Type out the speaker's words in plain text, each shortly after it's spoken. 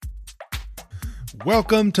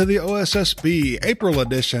Welcome to the OSSB April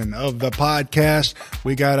edition of the podcast.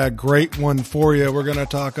 We got a great one for you. We're going to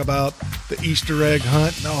talk about the Easter egg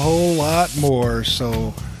hunt and a whole lot more.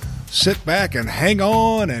 So sit back and hang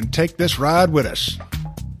on and take this ride with us.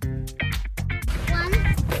 1,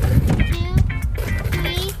 2,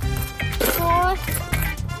 3, 4,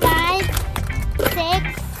 5,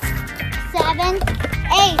 6, 7,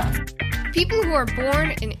 8. People who are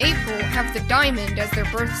born in April have the diamond as their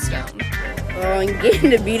birthstone. Oh, and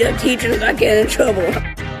getting to beat up teachers, I get in trouble.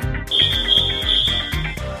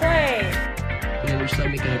 Pray. And then we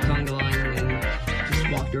started making a conga line and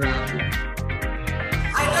just walked around.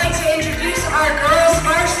 I'd like to introduce our girls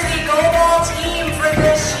varsity goalball team for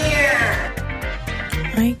this year.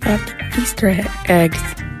 I got Easter eggs.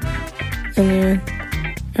 And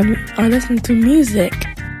I listened to music.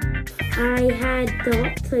 I had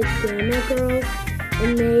thoughts like Grandma Girls,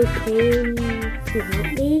 and they came to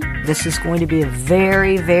help me. This is going to be a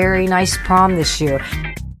very, very nice prom this year.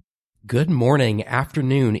 Good morning,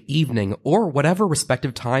 afternoon, evening, or whatever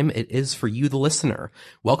respective time it is for you, the listener.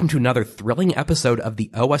 Welcome to another thrilling episode of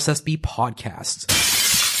the OSSB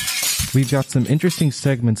podcast. We've got some interesting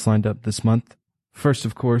segments lined up this month. First,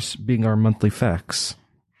 of course, being our monthly facts.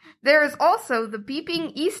 There is also the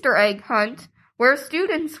beeping Easter egg hunt, where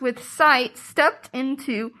students with sight stepped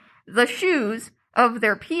into the shoes of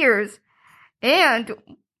their peers and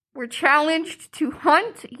were challenged to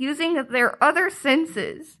hunt using their other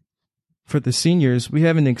senses. For the seniors, we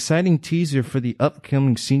have an exciting teaser for the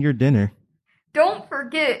upcoming senior dinner. Don't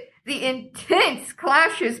forget the intense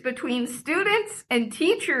clashes between students and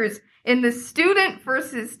teachers in the student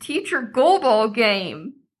versus teacher goalball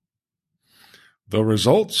game. The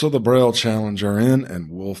results of the Braille Challenge are in,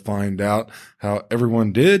 and we'll find out how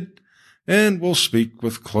everyone did. And we'll speak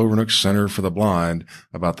with Clovernook Center for the Blind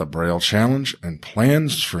about the Braille Challenge and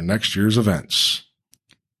plans for next year's events.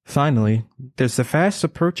 Finally, there's the fast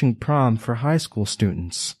approaching prom for high school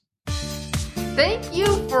students. Thank you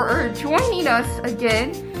for joining us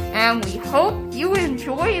again, and we hope you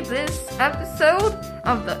enjoy this episode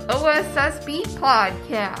of the OSSB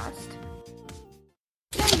podcast.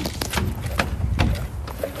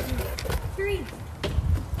 3.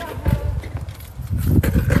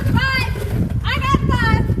 5. I got 5.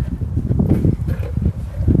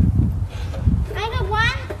 I got 1.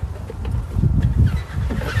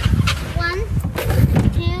 1,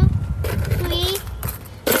 2, 3,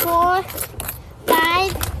 4,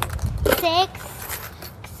 5, 6,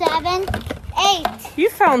 7, 8. You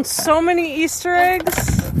found so many Easter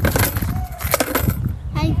eggs.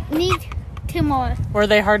 I need 2 more. Were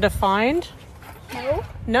they hard to find? No.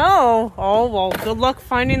 No. Oh, well, good luck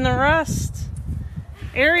finding the rest.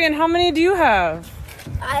 Arian, how many do you have?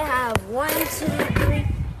 I have 1, 2, 3,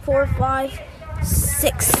 4, 5,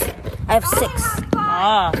 6. I have 6.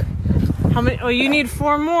 Ah. How many? Oh, you need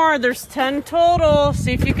 4 more. There's 10 total.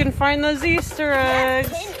 See if you can find those Easter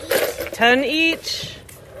eggs. 10 each.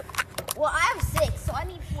 Well, I have 6, so I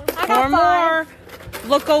need 4 more. 4 more.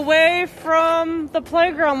 Look away from the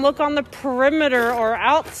playground. Look on the perimeter or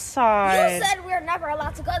outside. You said we were never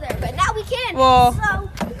allowed to go there, but now we can. Well, so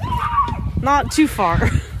not too far.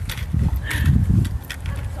 I'm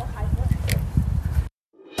so hyper.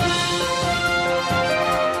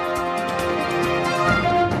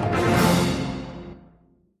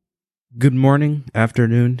 Good morning,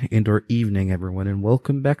 afternoon, and or evening, everyone, and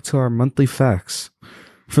welcome back to our monthly facts.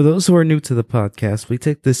 For those who are new to the podcast, we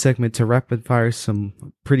take this segment to rapid fire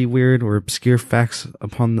some pretty weird or obscure facts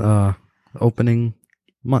upon the opening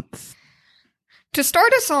month. To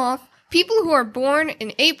start us off, people who are born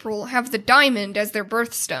in April have the diamond as their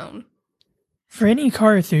birthstone. For any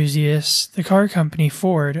car enthusiasts, the car company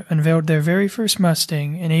Ford unveiled their very first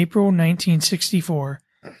Mustang in April 1964,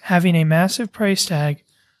 having a massive price tag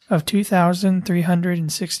of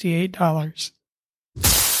 $2,368.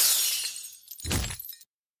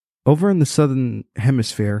 Over in the southern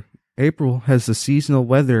hemisphere, April has the seasonal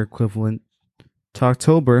weather equivalent to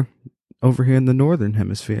October over here in the northern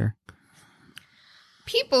hemisphere.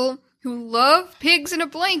 People who love pigs in a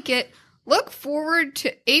blanket look forward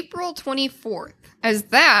to April 24th, as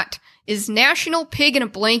that is National Pig in a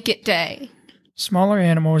Blanket Day. Smaller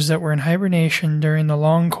animals that were in hibernation during the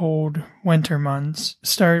long, cold winter months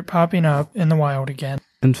start popping up in the wild again.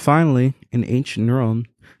 And finally, in ancient Rome,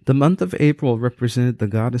 the month of April represented the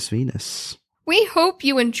goddess Venus. We hope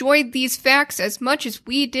you enjoyed these facts as much as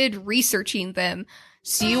we did researching them.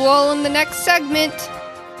 See you all in the next segment.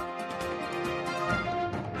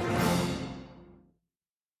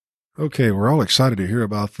 Okay, we're all excited to hear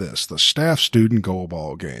about this, the staff-student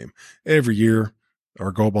goalball game. Every year,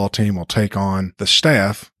 our goalball team will take on the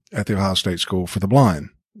staff at the Ohio State School for the Blind.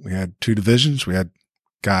 We had 2 divisions. We had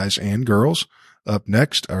guys and girls. Up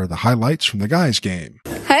next are the highlights from the guys' game.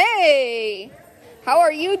 Hey! How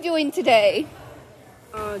are you doing today?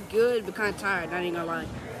 Good, but kind of tired, not even gonna lie.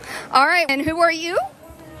 All right, and who are you?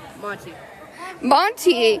 Monty.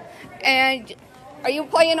 Monty. And are you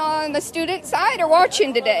playing on the student side or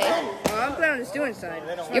watching today? I'm playing on the student side.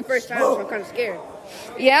 It's my first time, so I'm kind of scared.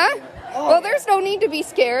 Yeah? Well, there's no need to be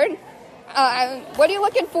scared. What are you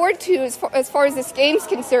looking forward to as far as this game's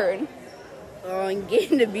concerned? And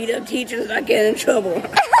getting to beat up teachers and not getting in trouble.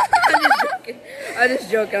 I'm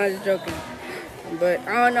just joking. But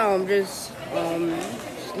I don't know, I'm just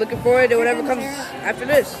looking forward to whatever comes after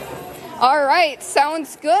this. All right,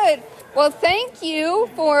 sounds good. Well, thank you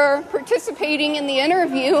for participating in the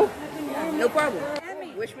interview. No problem.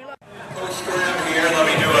 Wish me luck. Coach Graham here. Let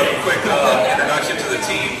me do a quick introduction to the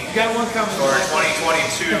team. You got one coming. For our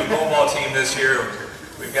 2022 goalball team this year,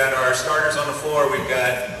 we've got our starters on the floor. We've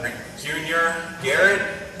got junior Garrett.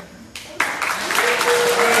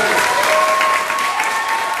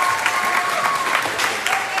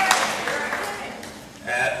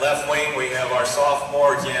 At left wing, we have our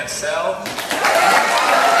sophomore Jancel.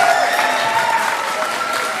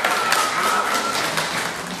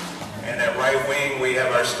 And at right wing, we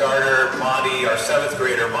have our starter Monty, our 7th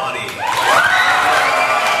grader Monty.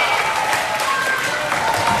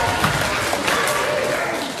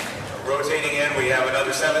 Rotating in, we have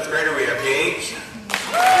another 7th grader. We have Gage.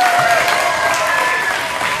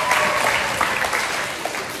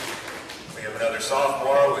 We have another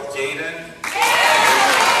sophomore with Jaden.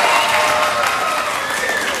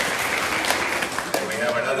 And we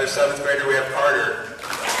have another 7th grader. We have Carter.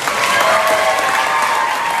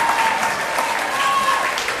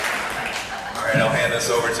 All right, I'll hand this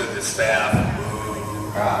over to the staff.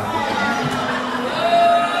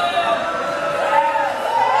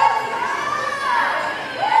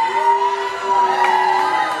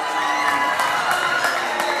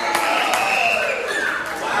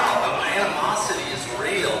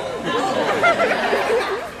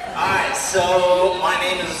 So, my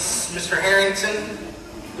name is Mr. Harrington.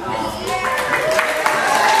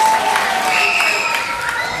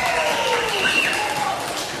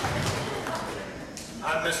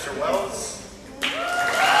 I'm Mr. Wells.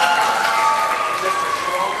 Mr.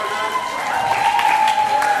 Schroeder.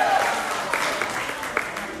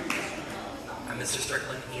 I'm Mr.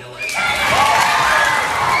 Strickland, ELA.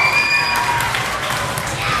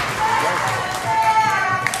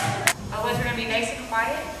 Otherwise, we're going to be nice and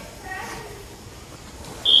quiet.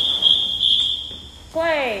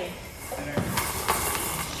 Play.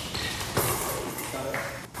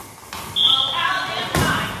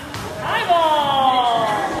 High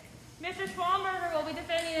ball. Mr. Schwalberger will be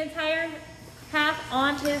defending the entire half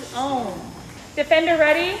on his own. Defender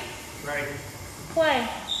ready? Ready. Play.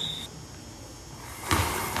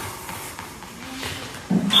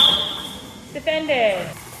 Defended.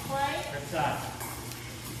 Play. Inside.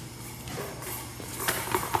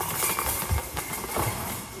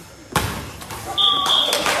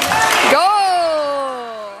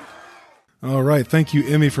 All right. Thank you,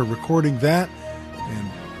 Emmy, for recording that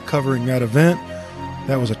and covering that event.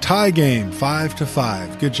 That was a tie game,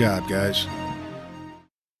 5-5. Good job, guys.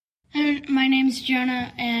 Hi, my name's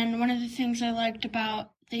Jonah, and one of the things I liked about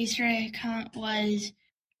the Easter egg hunt was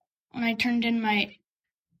when I turned in my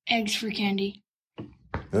eggs for candy.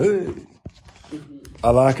 Hey. I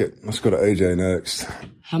like it. Let's go to AJ next.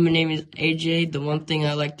 Hi, my name is AJ. The one thing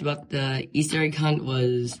I liked about the Easter egg hunt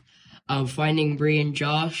was finding Bree and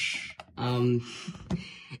Josh.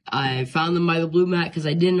 I found them by the blue mat because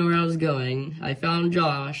I didn't know where I was going. I found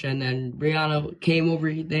Josh, and then Brianna came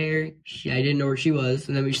over there. I didn't know where she was,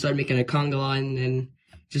 and then we started making a conga line and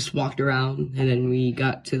just walked around, and then we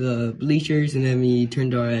got to the bleachers, and then we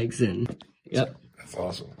turned our eggs in. Yep. That's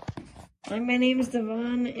awesome. Hi, my name is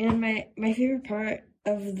Devon, and my favorite part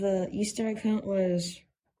of the Easter egg hunt was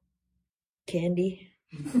candy.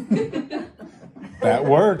 That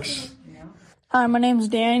works. Hi, my name's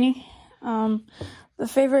Danny. The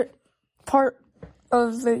favorite part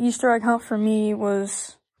of the Easter egg hunt for me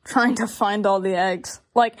was trying to find all the eggs.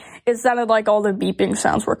 Like, it sounded like all the beeping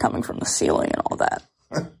sounds were coming from the ceiling and all that.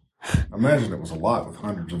 I imagine it was a lot with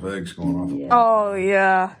hundreds of eggs going off. Yeah. Oh,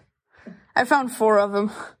 yeah. I found 4 of them.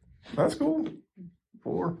 That's cool.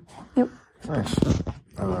 4. Yep. Nice.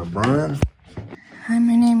 Brian? Hi,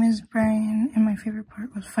 my name is Brian, and my favorite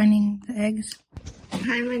part was finding the eggs.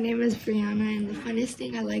 Hi, my name is Brianna, and the funniest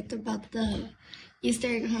thing I liked about the Easter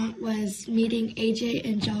egg hunt was meeting AJ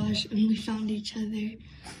and Josh, and we found each other.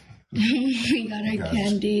 We got our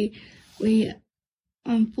candy. We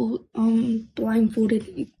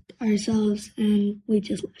blindfolded ourselves, and we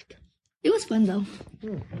just left. It was fun though.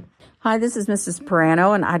 Hi, this is Mrs.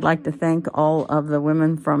 Perano, and I'd like to thank all of the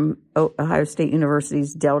women from Ohio State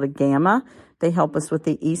University's Delta Gamma. They help us with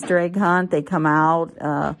the Easter egg hunt. They come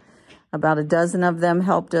out. About a dozen of them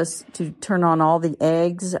helped us to turn on all the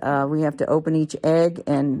eggs. We have to open each egg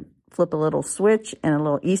and flip a little switch, and a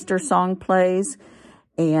little Easter song plays.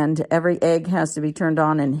 And every egg has to be turned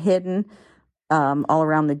on and hidden all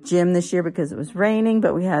around the gym this year because it was raining,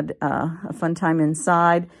 but we had a fun time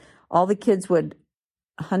inside. All the kids would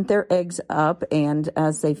hunt their eggs up, and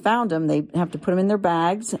as they found them, they have to put them in their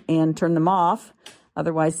bags and turn them off.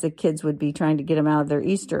 Otherwise, the kids would be trying to get them out of their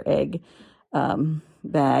Easter egg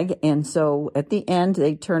bag. And so at the end,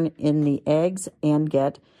 they turn in the eggs and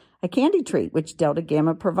get a candy treat, which Delta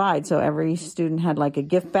Gamma provides. So every student had like a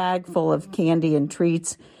gift bag full of candy and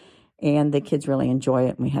treats, and the kids really enjoy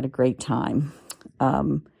it, and we had a great time.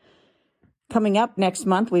 Coming up next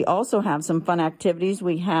month, we also have some fun activities.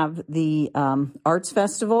 We have the Arts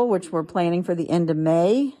Festival, which we're planning for the end of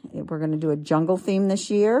May. We're going to do a jungle theme this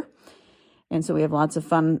year. And so we have lots of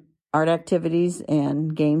fun art activities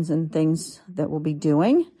and games and things that we'll be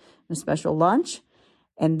doing, a special lunch.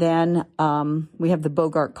 And then we have the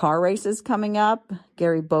Bogart car races coming up.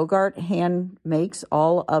 Gary Bogart hand makes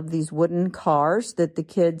all of these wooden cars that the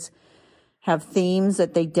kids have themes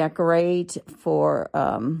that they decorate for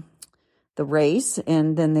the race,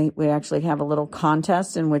 and then we actually have a little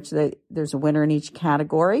contest in which there's a winner in each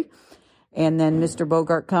category. And then Mr.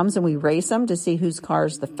 Bogart comes and we race them to see whose car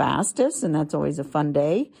is the fastest, and that's always a fun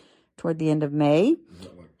day toward the end of May. Is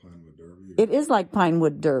that like Pinewood Derby? It is like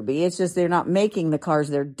Pinewood Derby. It's just they're not making the cars,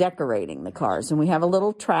 they're decorating the cars. And we have a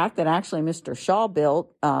little track that actually Mr. Shaw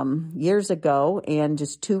built years ago, and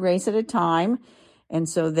just 2 races at a time. And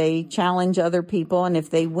so they challenge other people, and if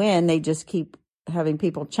they win, they just keep having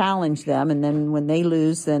people challenge them, and then when they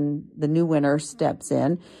lose, then the new winner steps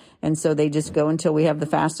in, and so they just go until we have the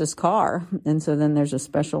fastest car. And so then there's a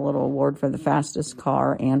special little award for the fastest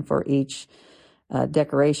car and for each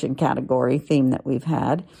decoration category theme that we've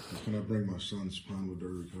had. Can I bring my son's Pinewood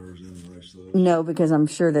Derby cars in and race those? No, because I'm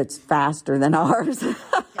sure that's faster than ours. We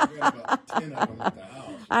have about 10 of them at the house.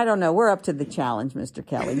 I don't know. We're up to the challenge, Mr.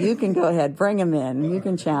 Kelly. You can go ahead, bring them in. You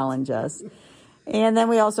can challenge us. And then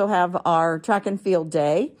we also have our track and field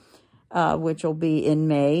day, which will be in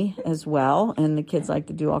May as well. And the kids like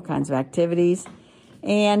to do all kinds of activities.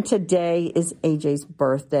 And today is AJ's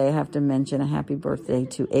birthday. I have to mention a happy birthday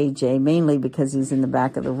to AJ, mainly because he's in the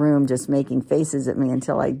back of the room just making faces at me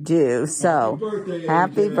until I do. So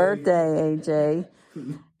happy birthday, AJ.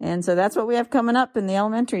 And so that's what we have coming up in the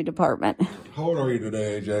elementary department. How old are you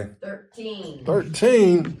today, AJ? 13.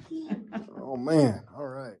 13? Oh, man. All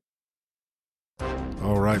right.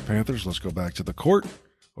 All right, Panthers, let's go back to the court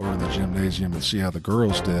or in the gymnasium and see how the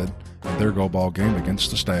girls did in their goalball game against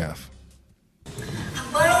the staff.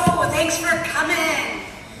 Hello, thanks for coming.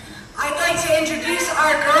 I'd like to introduce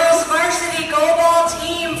our girls varsity goalball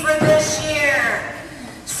team for this year.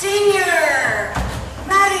 Senior,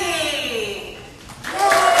 Maddie.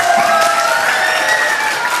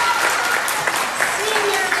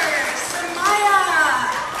 Senior, Samaya.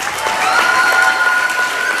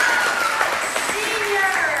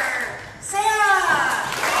 Senior, Sarah.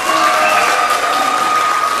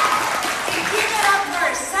 And keep it up for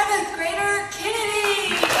 7th grader,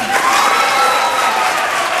 Kennedy.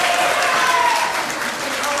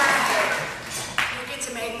 All right. You get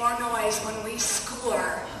to make more noise when we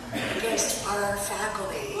score against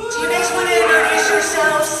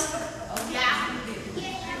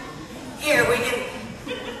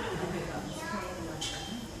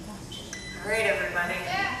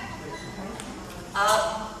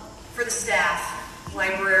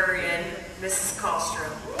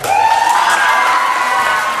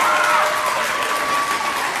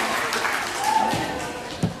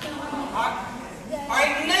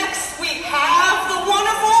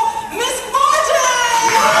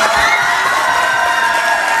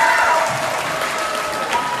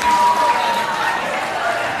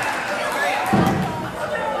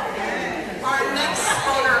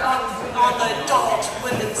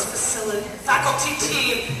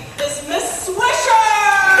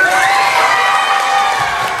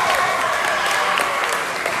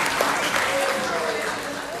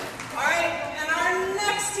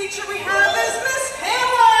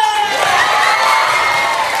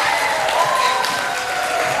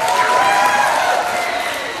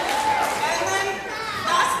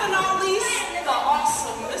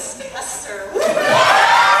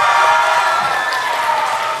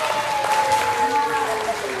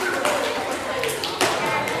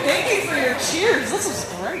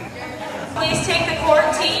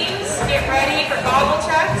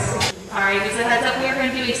Alright, just a heads up, we're going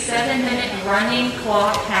to do a 7-minute running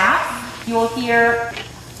clock half. You will hear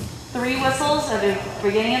 3 whistles at the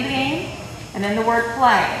beginning of the game, and then the word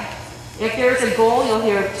play. If there's a goal, you'll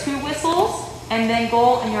hear 2 whistles, and then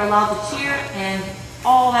goal, and you're allowed to cheer, and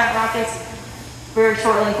all that rockets very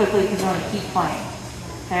shortly and quickly because you want to keep playing.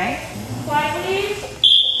 Okay? Quiet, please.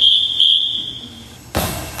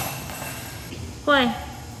 Play.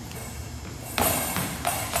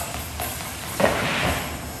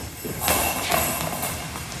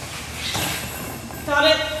 Got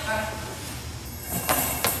it?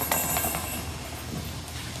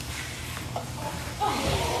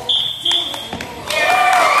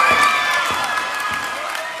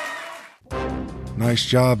 Nice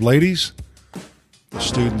job, ladies. The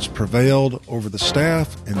students prevailed over the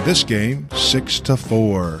staff in this game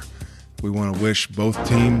 6-4. We want to wish both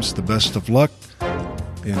teams the best of luck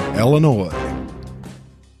in Illinois.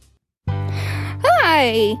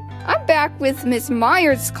 Hi, I'm back with Miss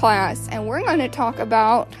Myers' class, and we're going to talk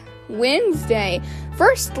about Wednesday.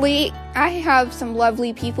 Firstly, I have some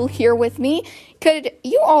lovely people here with me. Could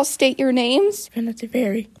you all state your names?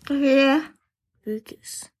 Berry. Yeah.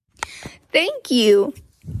 Lucas. Thank you.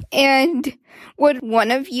 And would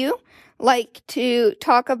one of you like to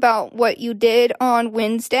talk about what you did on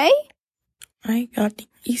Wednesday? I got the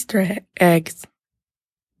Easter eggs.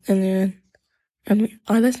 And then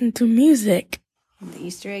I listened to music. The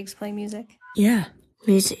Easter eggs play music? Yeah.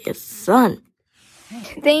 Music is fun.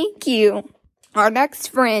 Thank you. Our next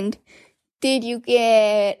friend, did you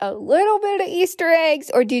get a little bit of Easter eggs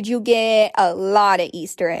or did you get a lot of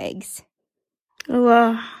Easter eggs? A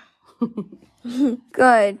lot.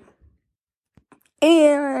 Good.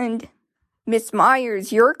 And Miss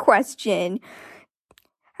Myers, your question.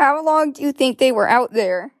 How long do you think they were out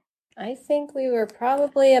there? I think we were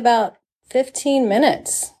probably about 15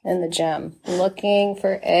 minutes in the gym, looking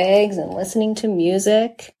for eggs and listening to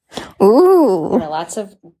music. Ooh. There were lots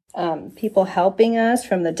of people helping us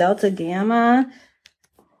from the Delta Gamma.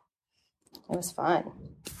 It was fun.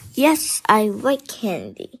 Yes, I like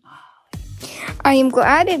candy. I am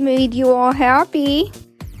glad it made you all happy.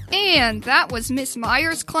 And that was Miss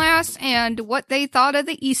Myers' class and what they thought of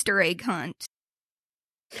the Easter egg hunt.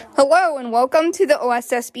 Hello and welcome to the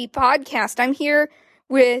OSSB podcast. I'm here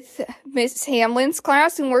with Miss Hamlin's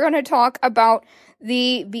class and we're going to talk about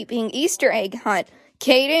the beeping Easter egg hunt.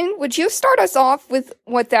 Kaden, would you start us off with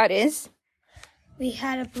what that is? We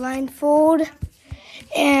had a blindfold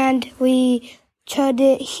and we tried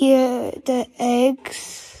to hear the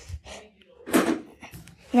eggs.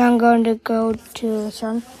 Now I'm going to go to the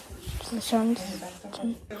sun.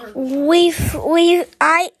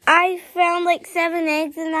 I found like 7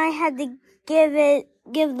 eggs and I had to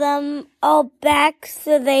give them all back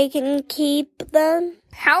so they can keep them.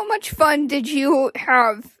 How much fun did you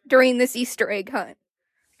have during this Easter egg hunt?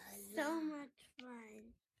 So much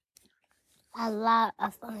fun. A lot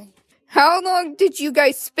of fun. How long did you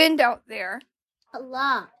guys spend out there? A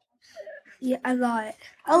lot. Yeah, a lot.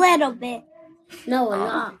 A little bit. No, a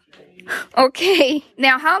lot. Okay,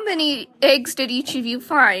 now how many eggs did each of you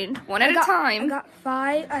find? One at a time. I got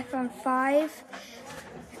 5. I found 5.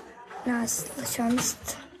 Now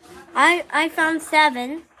I found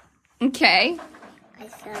 7. Okay. I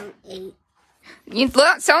found 8.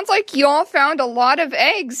 Sounds like you all found a lot of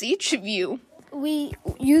eggs, each of you. We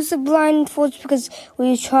used the blindfolds because we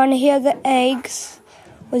were trying to hear the eggs.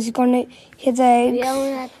 Was going to hear the eggs. We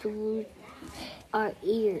only have to use our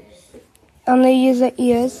ears. Only use our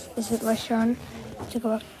ears. Is it LaShawn? Take a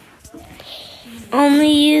look. Only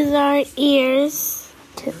use our ears.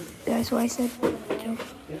 That's what I said.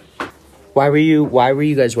 Why were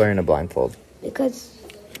you guys wearing a blindfold? Because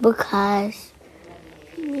we can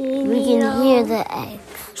hear the eggs.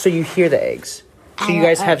 So you hear the eggs. So you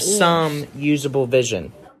guys have some usable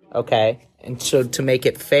vision, okay? And so to make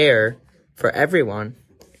it fair for everyone,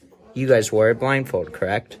 you guys wore a blindfold,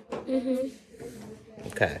 correct? Mm-hmm.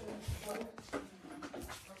 Okay.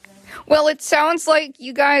 Well, it sounds like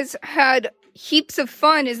you guys had heaps of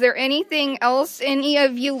fun. Is there anything else any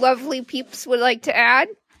of you lovely peeps would like to add?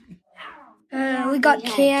 We got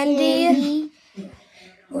candy.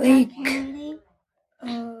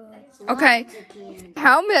 Okay.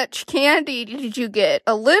 How much candy did you get?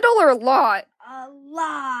 A little or a lot? A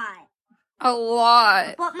lot. A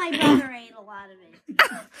lot. But my brother ate a lot of it.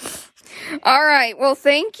 All right. Well,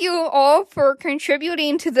 thank you all for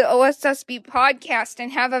contributing to the OSSB podcast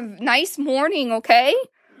and have a nice morning, okay?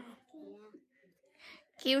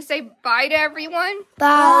 Can you say bye to everyone?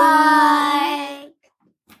 Bye.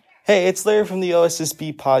 Hey, it's Larry from the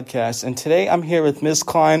OSSB podcast, and today I'm here with Ms.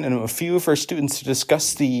 Klein and a few of her students to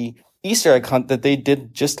discuss the Easter egg hunt that they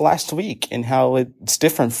did just last week and how it's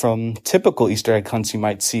different from typical Easter egg hunts you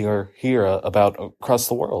might see or hear about across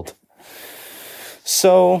the world.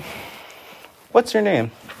 So, what's your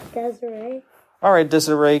name? Desiree. All right,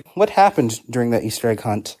 Desiree, what happened during that Easter egg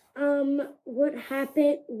hunt? What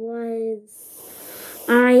happened was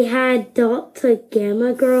I had Delta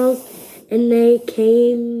Gamma girls, and they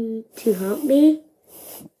came to help me.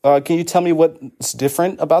 Can you tell me what's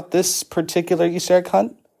different about this particular Easter egg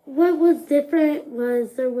hunt? What was different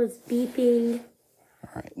was there was beeping. All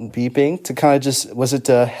right, beeping to kind of just, was it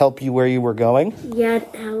to help you where you were going? Yeah,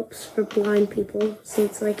 it helps for blind people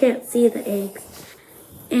since they can't see the eggs.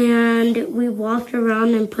 And we walked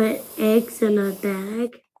around and put eggs in a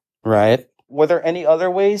bag. Right. Were there any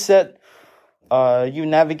other ways that you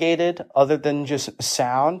navigated other than just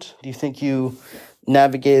sound? Do you think you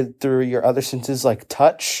navigated through your other senses like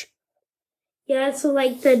touch? Yeah, so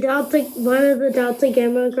like one of the Delta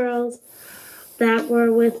Gamma girls that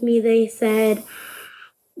were with me, they said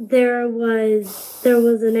there was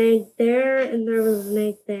an egg there and there was an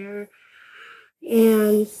egg there.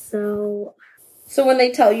 And so when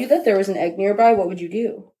they tell you that there was an egg nearby, what would you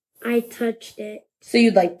do? I touched it. So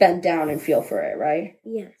you'd like bend down and feel for it, right?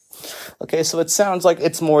 Yes. Okay, so it sounds like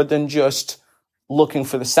it's more than just looking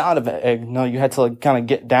for the sound of an egg. No, you had to like kind of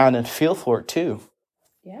get down and feel for it too.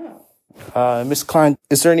 Yeah. Miss Klein,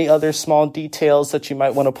 is there any other small details that you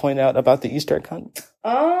might want to point out about the Easter egg hunt?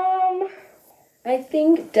 I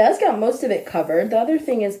think Des got most of it covered. The other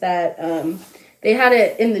thing is that they had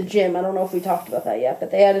it in the gym. I don't know if we talked about that yet,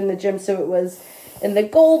 but they had it in the gym, so it was in the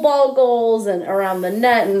goalball goals and around the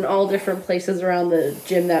net and all different places around the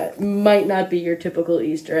gym that might not be your typical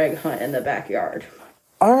Easter egg hunt in the backyard.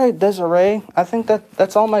 All right, Desiree, I think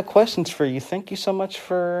that's all my questions for you. Thank you so much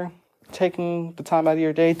for taking the time out of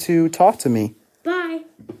your day to talk to me. Bye.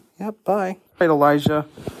 Yep, bye. All right, Elijah,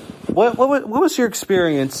 what was your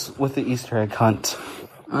experience with the Easter egg hunt?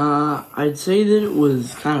 I'd say that it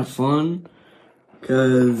was kind of fun,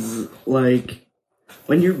 because, like,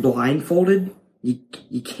 when you're blindfolded,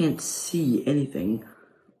 you can't see anything.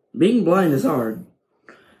 Being blind is hard,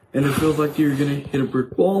 and it feels like you're gonna hit a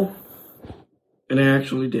brick wall, and I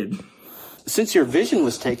actually did. Since your vision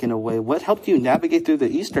was taken away, what helped you navigate through the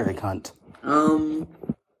Easter egg hunt? It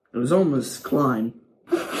was almost Klein.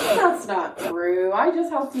 That's not true. I just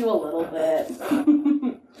helped you a little bit.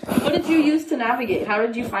 What did you use to navigate? How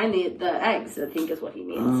did you find the eggs, I think is what he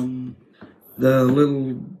means. The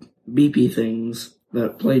little beepy things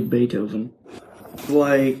that played Beethoven.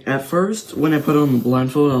 Like, at first, when I put on the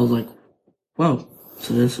blindfold, I was like, wow,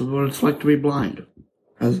 so this is what it's like to be blind.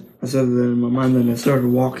 I said that in my mind, then I started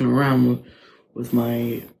walking around with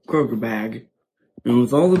my Kroger bag, and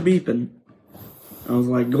with all the beeping, I was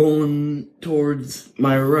like going towards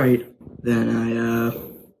my right. Then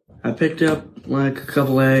I picked up like a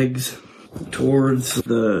couple eggs towards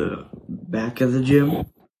the back of the gym.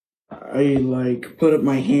 I like put up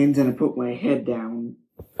my hands and I put my head down,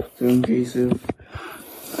 so in case if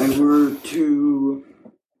I were to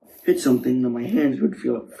hit something, then my hands would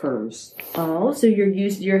feel it first. Oh, so you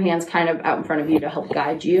used your hands kind of out in front of you to help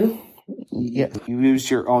guide you? Yeah, you used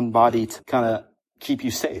your own body to kind of keep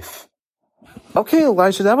you safe. Okay,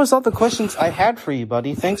 Elijah, that was all the questions I had for you,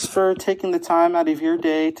 buddy. Thanks for taking the time out of your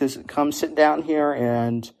day to come sit down here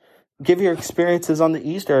and give your experiences on the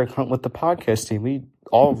Easter egg hunt with the podcast team. We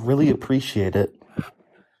all really appreciate it.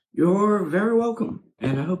 You're very welcome,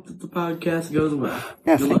 and I hope that the podcast goes well.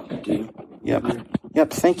 Yeah, good luck to you. Yep,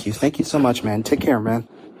 thank you. Thank you so much, man. Take care, man.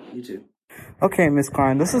 You too. Okay, Miss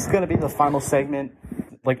Klein, this is going to be the final segment.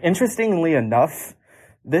 Like, interestingly enough,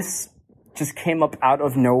 this just came up out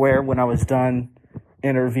of nowhere when I was done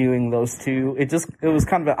interviewing those two. It was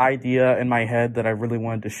kind of an idea in my head that I really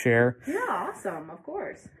wanted to share. Yeah, awesome, of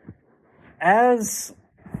course. As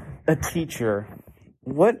a teacher,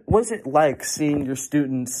 what was it like seeing your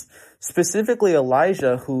students, specifically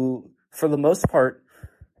Elijah, who, for the most part,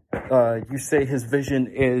 you say his vision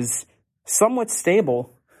is somewhat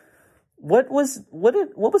stable. What was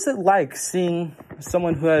it like seeing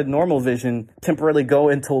someone who had normal vision temporarily go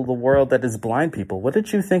into the world that is blind people? What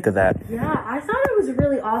did you think of that? Yeah, I thought it was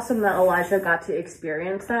really awesome that Elijah got to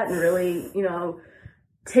experience that and really,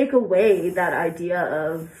 take away that idea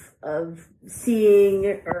of seeing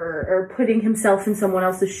or putting himself in someone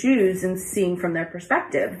else's shoes and seeing from their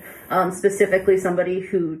perspective, specifically somebody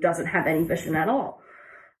who doesn't have any vision at all.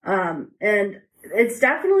 And it's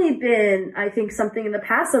definitely been, I think, something in the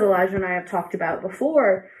past that Elijah and I have talked about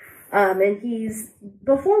before. And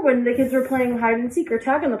before when the kids were playing hide and seek or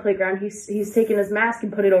tag on the playground, he's taken his mask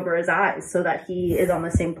and put it over his eyes so that he is on the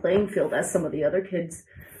same playing field as some of the other kids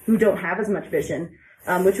who don't have as much vision.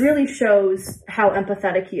 which really shows how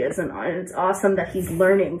empathetic he is. And it's awesome that he's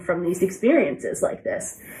learning from these experiences like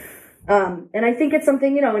this. And I think it's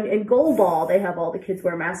something, in goalball, they have all the kids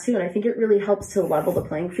wear masks too. And I think it really helps to level the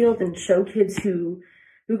playing field and show kids who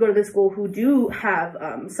go to the school who do have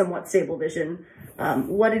somewhat stable vision,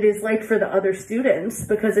 what it is like for the other students,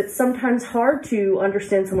 because it's sometimes hard to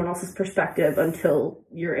understand someone else's perspective until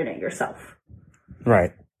you're in it yourself.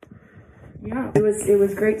 Right. Yeah, it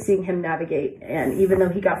was great seeing him navigate, and even though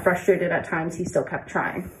he got frustrated at times, he still kept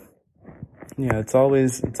trying. Yeah, it's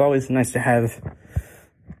always nice to have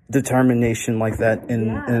determination like that in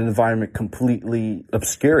an environment completely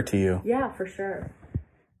obscure to you. Yeah, for sure.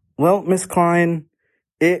 Well, Miss Klein,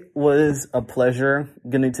 it was a pleasure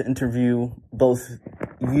getting to interview both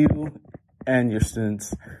you and your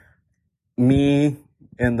students. Me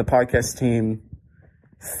and the podcast team,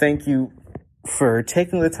 thank you for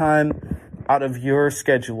taking the time out of your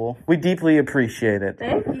schedule. We deeply appreciate it.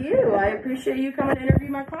 Thank you. I appreciate you coming to interview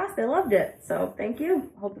my class. They loved it. So thank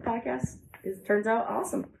you. Hope the podcast turns out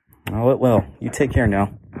awesome. Oh, it will. You take care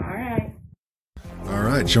now. All right. All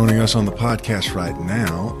right, joining us on the podcast right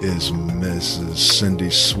now is Mrs. Cindy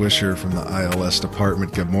Swisher from the ILS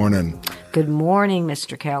department. Good morning. Good morning,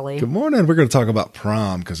 Mr. Kelly. Good morning. We're going to talk about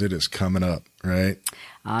prom because it is coming up, right?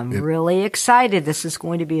 I'm really excited. This is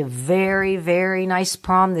going to be a very, very nice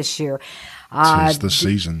prom this year. It's the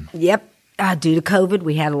season. Yep. Due to COVID,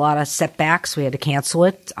 we had a lot of setbacks. We had to cancel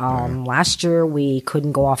it. Last year, we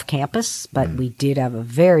couldn't go off campus, but we did have a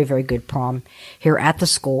very, very good prom here at the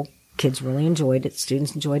school. Kids really enjoyed it.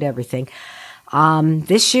 Students enjoyed everything.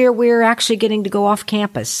 This year, we're actually getting to go off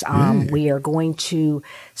campus. We are going to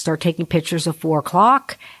start taking pictures at 4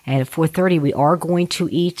 o'clock. And at 4:30, we are going to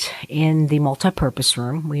eat in the multipurpose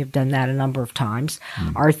room. We have done that a number of times.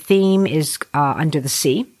 Our theme is Under the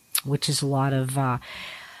Sea, which is a lot of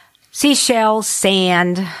seashells,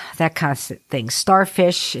 sand, that kind of thing.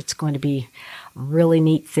 Starfish. It's going to be a really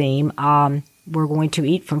neat theme. We're going to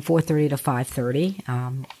eat from 4:30 to 5:30.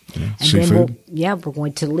 And seafood. then we're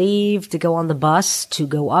going to leave to go on the bus to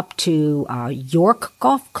go up to York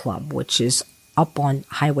Golf Club, which is up on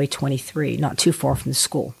Highway 23, not too far from the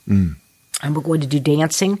school. And we're going to do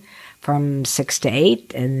dancing from 6 to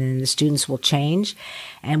 8, and then the students will change.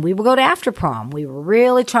 And we will go to after prom. We were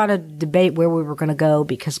really trying to debate where we were going to go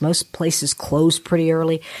because most places close pretty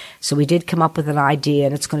early. So we did come up with an idea,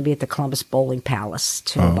 and it's going to be at the Columbus Bowling Palace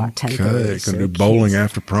till about 10:30. Okay, going to do bowling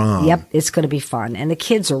after prom. Yep, it's going to be fun. And the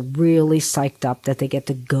kids are really psyched up that they get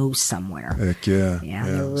to go somewhere. Heck yeah. Yeah,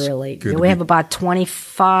 they're really. We have about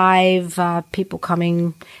 25 people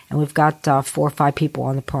coming, and we've got 4 or 5 people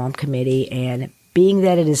on the prom committee. And being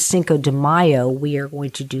that it is Cinco de Mayo, we are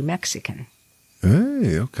going to do Mexican.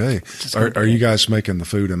 Hey, okay. Are you guys making the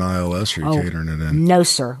food in ILS or are you catering it in? No,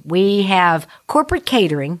 sir. We have corporate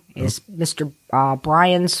catering. Is Mr.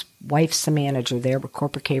 Brian's wife's the manager there with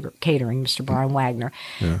corporate catering, Mr. Brian Wagner.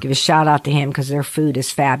 Yeah. Give a shout out to him because their food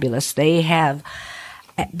is fabulous. They have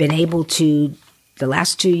been able to, the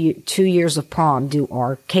last two years of prom, do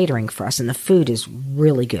our catering for us, and the food is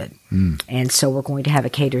really good. And so we're going to have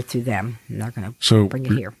it catered through them, and they're going to bring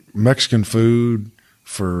it here. Mexican food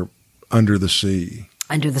for Under the Sea.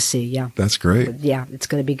 Under the Sea, yeah. That's great. Yeah, it's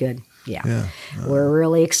going to be good. Yeah. We're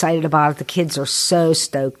really excited about it. The kids are so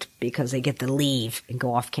stoked because they get to leave and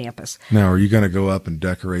go off campus. Now, are you going to go up and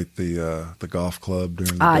decorate the golf club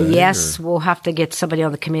during the day? Yes, we'll have to get somebody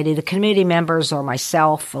on the committee. The committee members are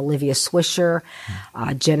myself, Olivia Swisher,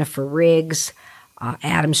 Jennifer Riggs,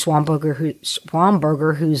 Adam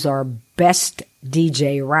Schwamberger, who's our best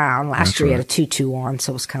DJ around. Last year he had a tutu on,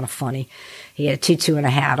 so it was kind of funny. He had a tutu and a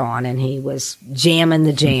hat on, and he was jamming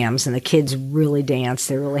the jams, and the kids really danced.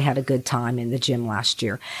 They really had a good time in the gym last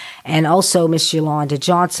year. And also Miss Yolanda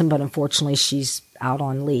Johnson, but unfortunately she's out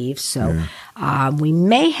on leave. So we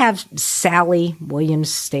may have Sally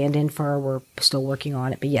Williams stand in for her. We're still working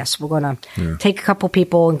on it. But yes, we're going to take a couple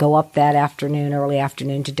people and go up that afternoon, early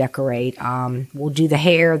afternoon, to decorate. We'll do the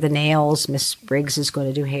hair, the nails. Miss Briggs is going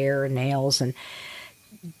to do hair and nails and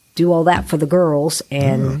do all that for the girls.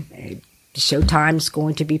 And showtime's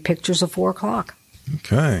going to be pictures of 4 o'clock.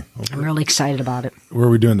 Okay. I'm really excited about it. Where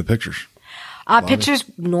are we doing the pictures? Pictures,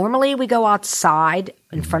 normally we go outside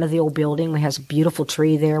in front of the old building. We have a beautiful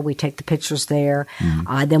tree there. We take the pictures there.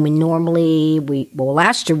 Then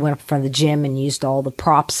last year we went up in front of the gym and used all the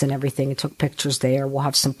props and everything and took pictures there. We'll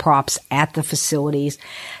have some props at the facilities,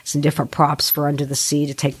 some different props for Under the Sea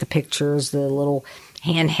to take the pictures, the little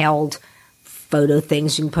handheld photo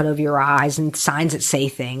things you can put over your eyes and signs that say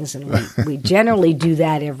things. And we generally do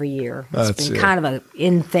that every year. It's been kind of an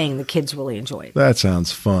in thing. The kids really enjoy it. That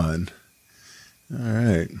sounds fun. All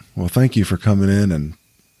right. Well, thank you for coming in and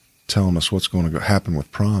telling us what's going to happen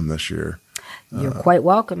with prom this year. You're quite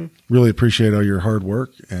welcome. Really appreciate all your hard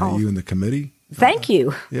work and you and the committee. Thank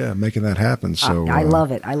you. Yeah, making that happen. So I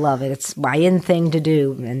love it. I love it. It's my in thing to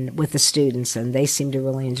do, and with the students, and they seem to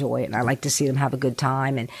really enjoy it. And I like to see them have a good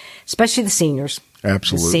time, and especially the seniors.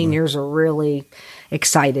 Absolutely, the seniors are really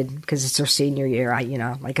excited because it's their senior year.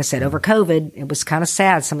 Like I said, over COVID, it was kind of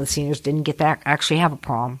sad. Some of the seniors didn't get to actually have a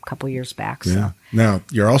prom a couple years back. So. Yeah. Now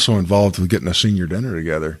you're also involved with getting a senior dinner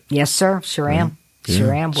together. Yes, sir. Sure am. Yeah.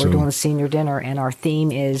 Sure am. We're doing a senior dinner, and our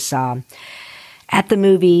theme is at the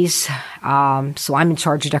movies. So I'm in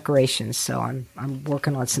charge of decorations. So I'm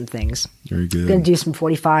working on some things. Very good. I'm going to do some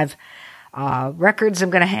 45 records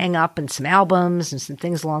I'm going to hang up, and some albums and some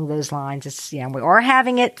things along those lines. We are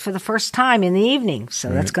having it for the first time in the evening, so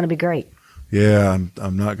that's going to be great. Yeah,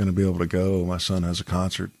 I'm not going to be able to go. My son has a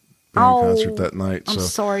concert that night. I'm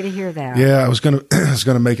sorry to hear that. Yeah, I was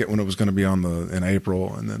gonna make it when it was gonna be in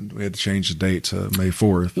April, and then we had to change the date to May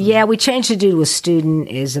 4th. Yeah, we changed it due to a student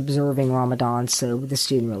is observing Ramadan, so the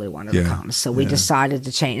student really wanted to come. So we decided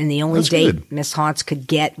to change, and the only date Miss Hauntz could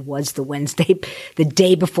get was the Wednesday, the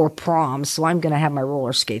day before prom. So I'm gonna have my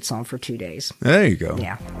roller skates on for 2 days. There you go.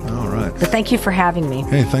 Yeah. All right. But thank you for having me.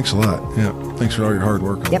 Hey, thanks a lot. Yeah, thanks for all your hard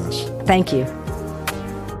work on this. Thank you.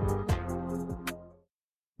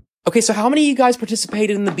 Okay, so how many of you guys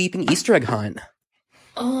participated in the beeping Easter egg hunt?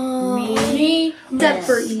 Me? Except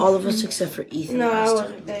for Ethan. All of us except for Ethan. No, I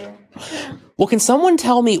wasn't there. Well, can someone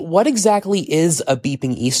tell me what exactly is a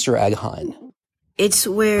beeping Easter egg hunt? It's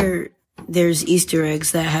where there's Easter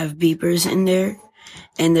eggs that have beepers in there,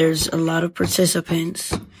 and there's a lot of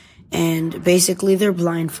participants, and basically they're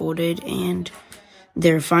blindfolded, and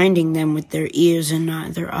they're finding them with their ears and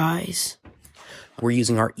not their eyes. We're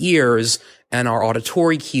using our ears and our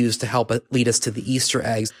auditory cues to help lead us to the Easter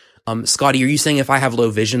eggs. Scotty, are you saying if I have low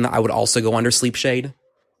vision that I would also go under sleep shade?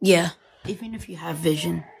 Yeah, even if you have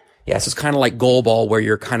vision. Yeah, so it's kind of like goalball where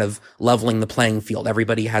you're kind of leveling the playing field.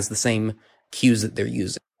 Everybody has the same cues that they're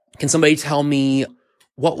using. Can somebody tell me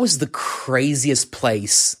what was the craziest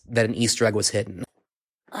place that an Easter egg was hidden?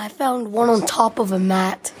 I found one on top of a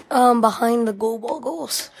mat, behind the goalball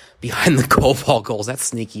goals. Behind the goalball goals? That's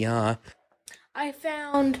sneaky, huh? I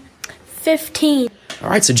found 15. All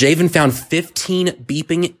right, so Javen found 15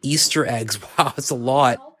 beeping Easter eggs. Wow, that's a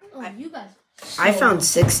lot. I found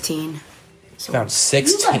 16. Found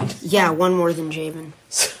 16? Yeah, one more than Javen.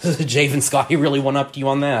 Javen, Scotty really went up to you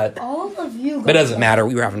on that. All of you. But it doesn't matter.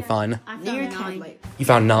 We were having fun. Lyric had 9. You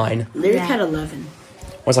found 9. Lyric had 11.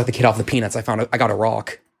 I was like the kid off the Peanuts. I got a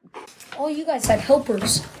rock. All you guys had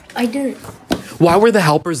helpers. I didn't. Why were the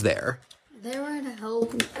helpers there? They were to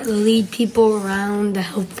help lead people around, to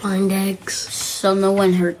help find eggs. So no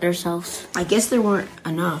one hurt themselves. I guess there weren't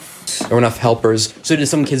enough. There were enough helpers. So did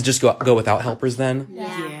some kids just go without helpers then?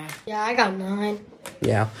 Yeah, I got 9.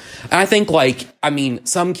 Yeah. And I think,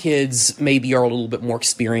 some kids maybe are a little bit more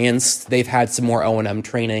experienced. They've had some more O&M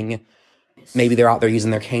training. Maybe they're out there using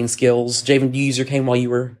their cane skills. Javen, do you use your cane while you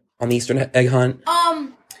were on the Easter egg hunt?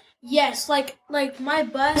 Yes, like my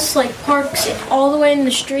bus parks all the way in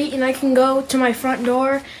the street, and I can go to my front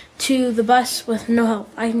door to the bus with no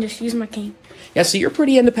help. I can just use my cane. Yeah, so you're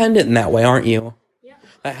pretty independent in that way, aren't you? Yeah.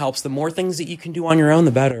 That helps. The more things that you can do on your own,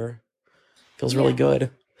 the better. Feels really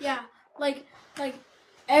good. Yeah, like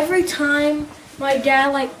every time my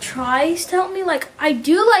dad tries to help me, I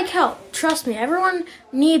do help. Trust me, everyone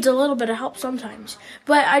needs a little bit of help sometimes.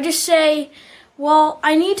 But I just say, well,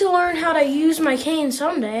 I need to learn how to use my cane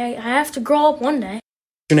someday. I have to grow up one day.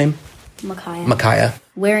 What's your name? Micaiah.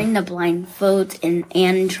 Wearing the blindfolds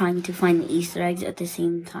and trying to find the Easter eggs at the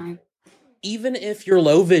same time. Even if you're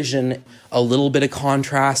low vision, a little bit of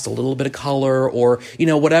contrast, a little bit of color, or,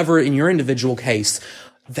 whatever in your individual case,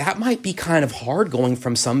 that might be kind of hard going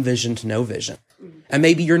from some vision to no vision. And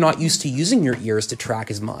maybe you're not used to using your ears to track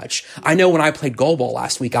as much. I know when I played goalball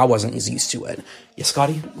last week, I wasn't as used to it. Yeah,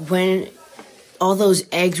 Scotty? When all those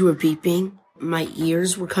eggs were beeping, my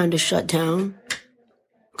ears were kind of shut down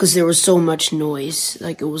because there was so much noise.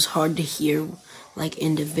 It was hard to hear,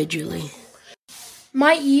 individually.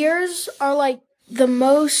 My ears are, the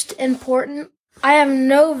most important. I have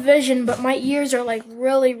no vision, but my ears are,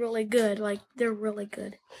 really, really good. They're really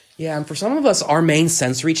good. Yeah, and for some of us, our main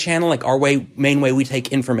sensory channel, main way we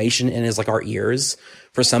take information in is, our ears.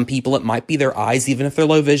 For some people, it might be their eyes, even if they're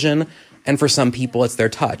low vision. And for some people, it's their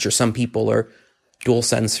touch, or some people are dual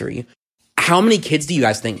sensory. How many kids do you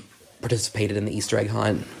guys think participated in the Easter egg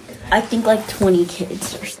hunt? I think 20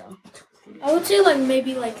 kids or so. I would say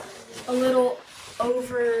maybe a little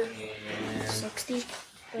over 60.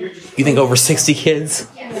 You think over 60 kids?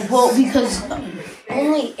 Well, because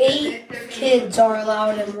Only 8 kids are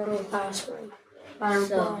allowed in one classroom.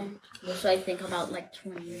 So I think about like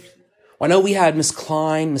 20 years. I know we had Miss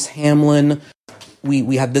Klein, Miss Hamlin.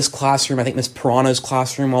 We had this classroom. I think Miss Pirano's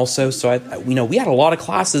classroom also. So we had a lot of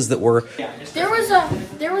classes that were. There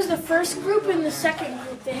was the first group and the second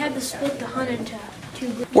group. They had to split the hunt into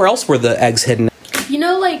 2 groups. Where else were the eggs hidden? You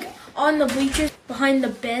know, like on the bleachers behind the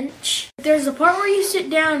bench. There's the part where you sit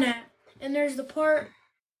down at, and there's the part.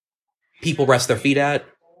 People rest their feet at.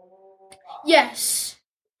 Yes.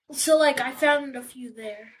 So like I found a few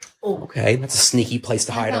there. Oh, okay. That's a sneaky place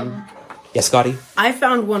to hide them. Yes, Scotty? I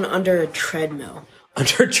found one under a treadmill.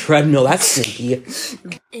 Under a treadmill, that's sneaky.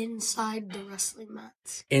 Inside the wrestling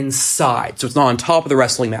mats. Inside. So it's not on top of the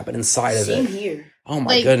wrestling mat, but inside of it. Same here. Oh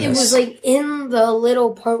my goodness. It was like in the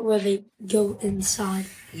little part where they go inside.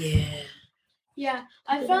 Yeah. Yeah.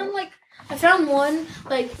 I found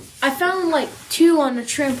 2 on a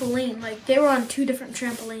trampoline. Like they were on 2 different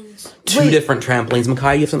trampolines. 2 different trampolines.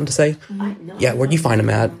 Makai, you have something to say? Yeah, where'd you find them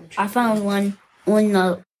at? I found one on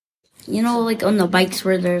the, like on the bikes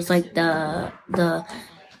where there's like the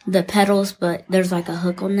pedals, but there's like a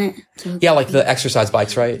hook on it. Yeah, like the exercise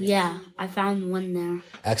bikes, right? Yeah, I found one there.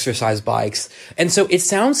 Exercise bikes. And so it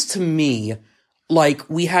sounds to me like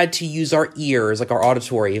we had to use our ears, like our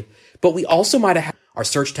auditory, but we also might have had our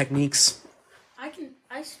search techniques.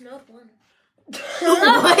 I smelled one.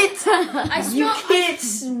 What? You can't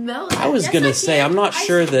smell it. I was going to say, I'm not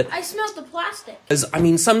sure that... I smelled the plastic. Because,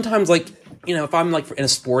 sometimes, if I'm, in a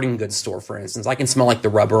sporting goods store, for instance, I can smell, the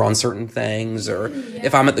rubber on certain things, or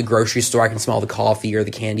if I'm at the grocery store, I can smell the coffee or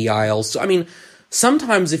the candy aisles. So,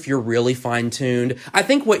 sometimes if you're really fine-tuned, I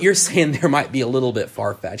think what you're saying there might be a little bit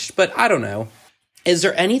far-fetched, but I don't know. Is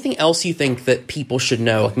there anything else you think that people should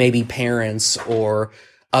know, like maybe parents or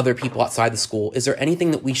other people outside the school? Is there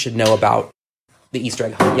anything that we should know about the Easter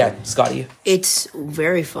egg hunt? Yeah, Scotty. It's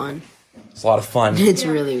very fun. It's a lot of fun. It's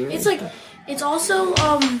really, really It's it's also,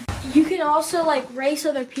 you can also, race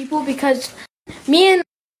other people because me and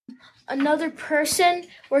another person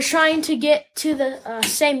were trying to get to the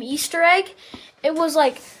same Easter egg. It was,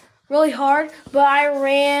 really hard, but I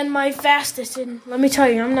ran my fastest, and let me tell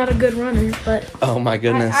you, I'm not a good runner, but... Oh, my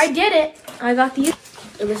goodness. I did it. I got the...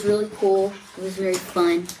 It was really cool. It was very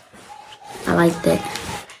fun. I liked it.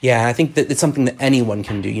 Yeah, I think that it's something that anyone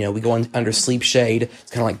can do. We go under sleep shade.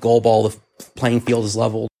 It's kind of like goalball. The playing field is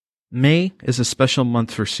leveled. May is a special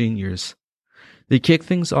month for seniors. They kick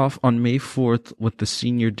things off on May 4th with the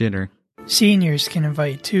senior dinner. Seniors can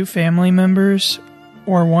invite 2 family members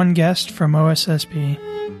or 1 guest from OSSB.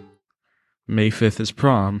 May 5th is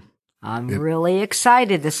prom. I'm really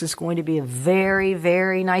excited. This is going to be a very,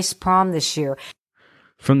 very nice prom this year.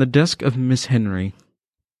 From the desk of Miss Henry.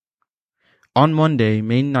 On Monday,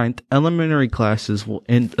 May 9th, elementary classes will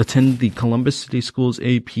attend the Columbus City Schools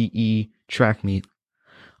APE track meet.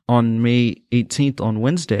 On May 18th, on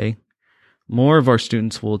Wednesday, more of our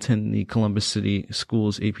students will attend the Columbus City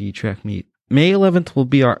Schools APE track meet. May 11th will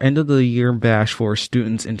be our end of the year bash for our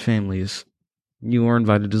students and families. You are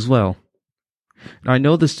invited as well. Now, I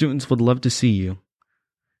know the students would love to see you.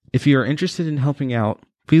 If you are interested in helping out,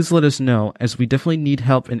 please let us know, as we definitely need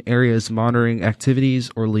help in areas monitoring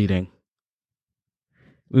activities or leading.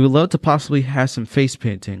 We would love to possibly have some face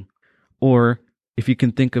painting, or if you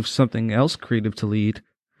can think of something else creative to lead,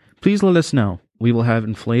 please let us know. We will have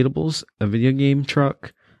inflatables, a video game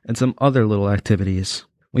truck, and some other little activities.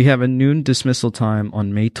 We have a noon dismissal time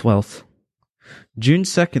on May 12th. June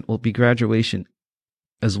 2nd will be graduation,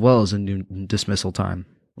 as well as a noon dismissal time.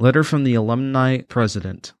 Letter from the alumni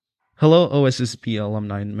president. Hello, OSSB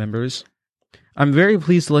alumni members. I'm very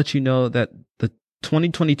pleased to let you know that the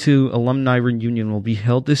 2022 alumni reunion will be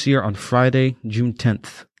held this year on Friday, June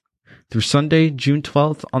 10th, through Sunday, June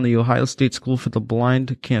 12th on the Ohio State School for the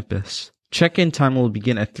Blind campus. Check-in time will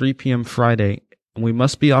begin at 3 p.m. Friday, and we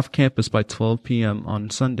must be off campus by 12 p.m. on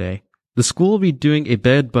Sunday. The school will be doing a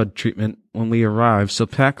bed bug treatment when we arrive, so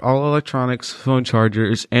pack all electronics, phone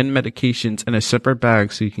chargers, and medications in a separate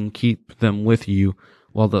bag so you can keep them with you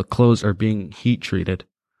while the clothes are being heat treated.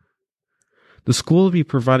 The school will be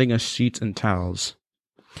providing us sheets and towels.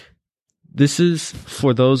 This is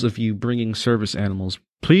for those of you bringing service animals.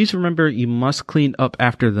 Please remember you must clean up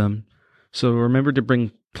after them, so remember to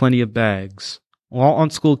bring plenty of bags. While on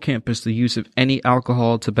school campus, the use of any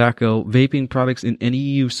alcohol, tobacco, vaping products, and any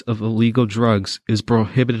use of illegal drugs is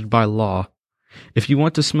prohibited by law. If you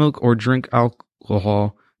want to smoke or drink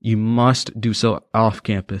alcohol, you must do so off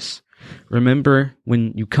campus. Remember,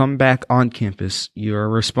 when you come back on campus, you are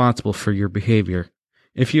responsible for your behavior.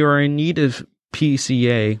 If you are in need of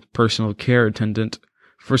PCA, personal care attendant,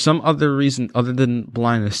 for some other reason other than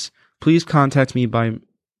blindness, please contact me by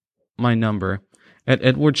my number at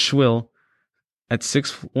Edward Schwill at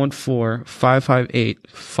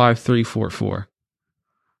 614-558-5344.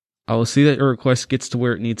 I will see that your request gets to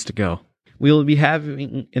where it needs to go. We will be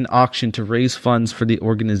having an auction to raise funds for the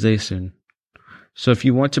organization. So if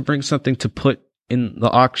you want to bring something to put in the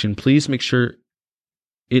auction, please make sure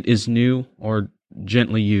it is new or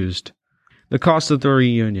gently used. The cost of the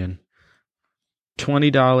reunion: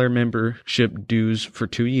 $20 membership dues for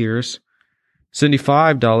 2 years,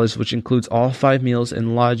 $75, which includes all 5 meals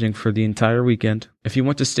and lodging for the entire weekend. If you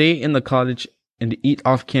want to stay in the cottage and eat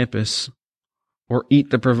off campus, or eat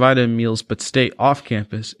the provided meals but stay off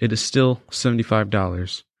campus, it is still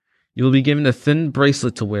 $75. You will be given a thin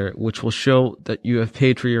bracelet to wear, which will show that you have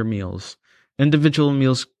paid for your meals. Individual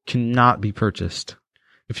meals cannot be purchased.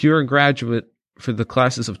 If you are a graduate for the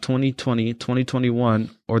classes of 2020, 2021,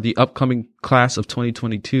 or the upcoming class of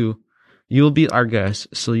 2022, you will be our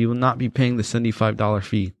guest, so you will not be paying the $75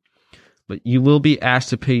 fee, but you will be asked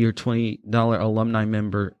to pay your $20 alumni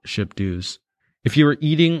membership dues. If you are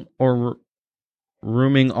eating or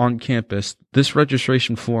rooming on campus, this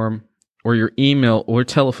registration form or your email or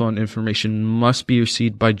telephone information must be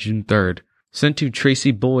received by June 3rd. Sent to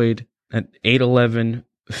Tracy Boyd at 811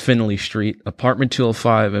 Finley Street, apartment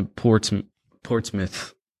 205 at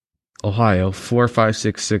Portsmouth, Ohio,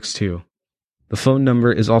 45662. The phone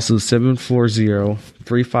number is also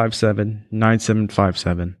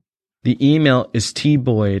 740-357-9757. The email is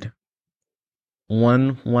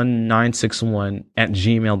tboyd11961 at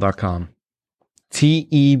gmail.com.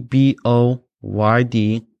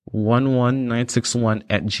 TEBOYD11961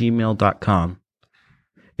 at gmail.com.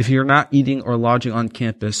 If you're not eating or lodging on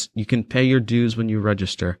campus, you can pay your dues when you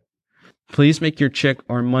register. Please make your check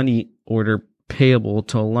or money order payable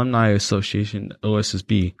to Alumni Association,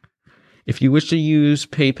 OSSB. If you wish to use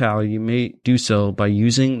PayPal, you may do so by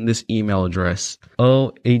using this email address: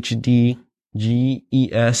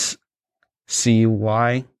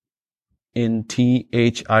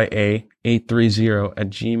 ohdgescynthia830 at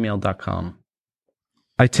gmail.com.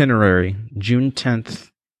 Itinerary: June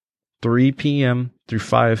 10th, 3 p.m. through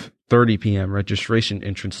 5:30 p.m. registration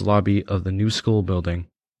entrance lobby of the new school building.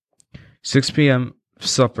 6 p.m.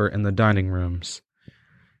 supper in the dining rooms.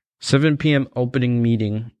 7 p.m. opening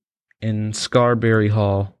meeting in Scarberry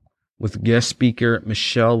Hall with guest speaker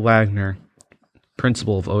Michelle Wagner,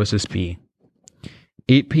 principal of OSSB.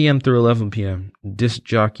 8 p.m. through 11 p.m. disc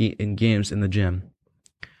jockey and games in the gym.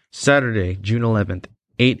 Saturday, June 11th,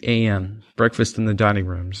 8 a.m. breakfast in the dining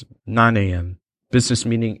rooms. 9 a.m. business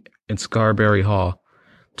meeting in Scarberry Hall.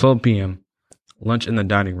 12 p.m. lunch in the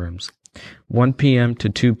dining rooms. 1 p.m. to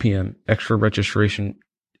 2 p.m. extra registration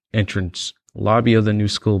entrance lobby of the new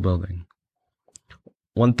school building.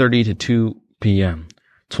 1:30 to 2 p.m.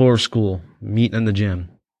 tour of school, meet in the gym.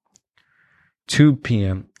 2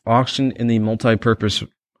 p.m. auction in the multi-purpose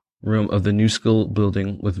room of the new school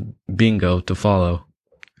building with bingo to follow.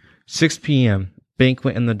 6 p.m.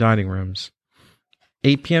 banquet in the dining rooms.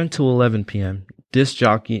 8 p.m. to 11 p.m. disc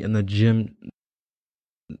jockey in the gym.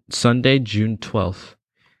 Sunday, June 12th.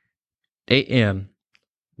 8 a.m.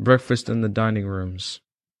 breakfast in the dining rooms.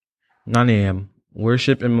 9 a.m.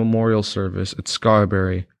 worship and memorial service at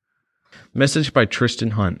Scarberry. Message by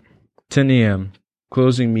Tristan Hunt. 10 a.m.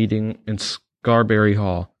 closing meeting in Scarberry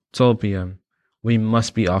Hall. 12 p.m. we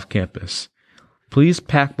must be off campus. Please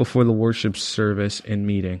pack before the worship service and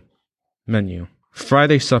meeting. Menu: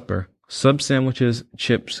 Friday supper, sub sandwiches,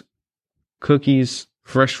 chips, cookies,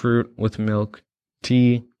 fresh fruit with milk,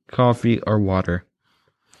 tea, coffee, or water.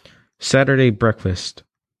 Saturday breakfast: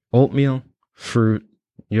 oatmeal, fruit,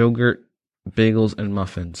 yogurt, bagels, and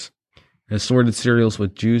muffins. Assorted cereals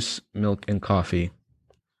with juice, milk, and coffee.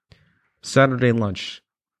 Saturday lunch: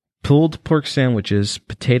 pulled pork sandwiches,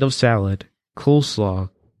 potato salad, coleslaw,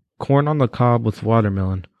 corn on the cob with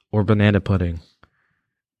watermelon, or banana pudding,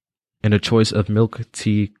 and a choice of milk,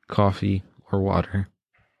 tea, coffee, or water.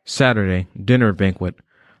 Saturday dinner banquet: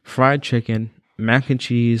 fried chicken, mac and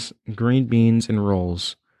cheese, green beans, and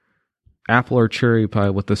rolls. Apple or cherry pie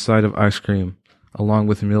with a side of ice cream, along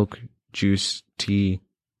with milk, juice, tea,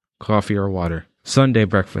 coffee, or water. Sunday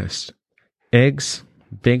breakfast: eggs,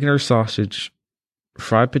 bacon or sausage,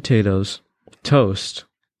 fried potatoes, toast,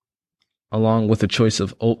 along with a choice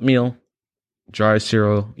of oatmeal, dry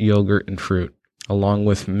cereal, yogurt, and fruit, along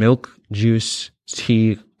with milk, juice,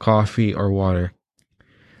 tea, coffee, or water.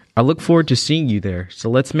 I look forward to seeing you there,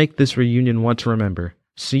 so let's make this reunion one to remember.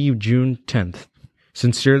 See you June 10th.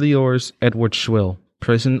 Sincerely yours, Edward Schwill,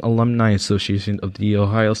 President Alumni Association of the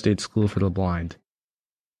Ohio State School for the Blind.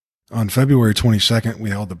 On February 22nd,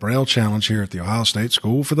 we held the Braille Challenge here at the Ohio State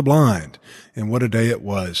School for the Blind. And what a day it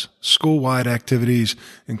was. School-wide activities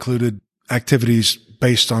included activities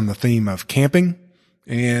based on the theme of camping.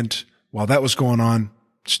 And while that was going on,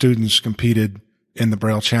 students competed in the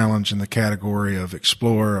Braille Challenge in the category of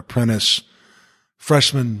Explorer, Apprentice,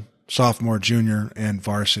 Freshman, Sophomore, Junior, and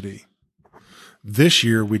Varsity. This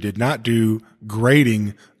year, we did not do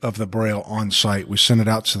grading of the Braille on site. We sent it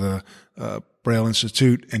out to the Braille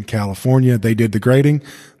Institute in California. They did the grading.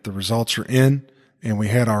 The results are in, and we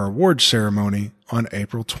had our awards ceremony on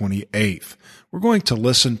April 28th. We're going to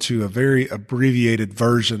listen to a very abbreviated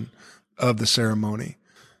version of the ceremony.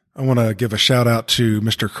 I want to give a shout out to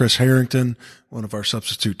Mr. Chris Harrington, one of our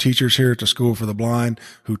substitute teachers here at the School for the Blind,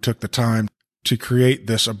 who took the time to create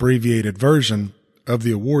this abbreviated version of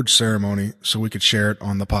the awards ceremony so we could share it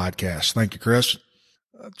on the podcast. Thank you, Chris.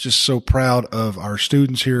 Just so proud of our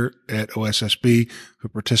students here at OSSB who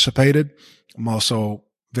participated. I'm also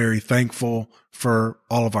very thankful for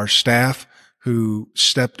all of our staff who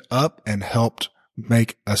stepped up and helped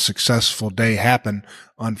make a successful day happen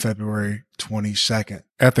on February 22nd.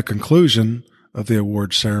 At the conclusion of the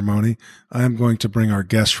awards ceremony, I am going to bring our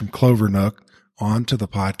guests from Clover Nook onto the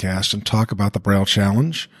podcast and talk about the Braille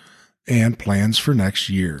Challenge and plans for next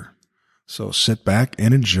year. So sit back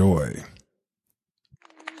and enjoy.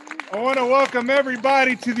 I want to welcome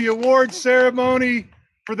everybody to the awards ceremony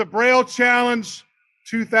for the Braille Challenge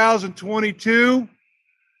 2022.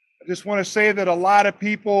 I just want to say that a lot of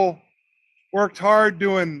people worked hard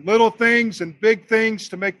doing little things and big things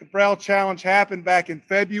to make the Braille Challenge happen back in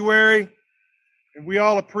February. And we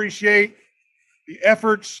all appreciate the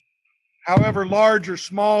efforts, however large or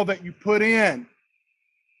small, that you put in.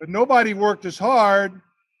 But nobody worked as hard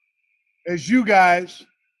as you guys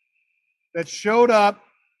that showed up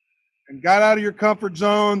and got out of your comfort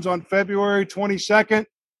zones on February 22nd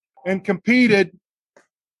and competed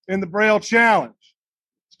in the Braille Challenge.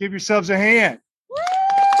 Let's give yourselves a hand.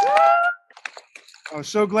 I was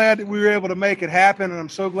so glad that we were able to make it happen, and I'm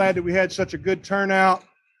so glad that we had such a good turnout.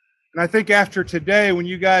 And I think after today, when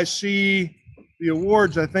you guys see the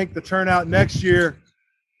awards, I think the turnout next year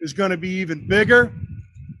is going to be even bigger.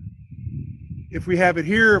 If we have it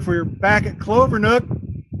here, if we're back at Clover Nook,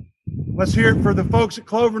 let's hear it for the folks at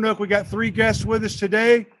Clover Nook. We got 3 guests with us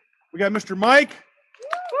today. We got Mr. Mike.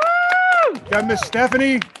 Woo! We got Miss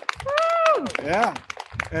Stephanie. Woo! Yeah.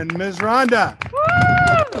 And Ms. Rhonda.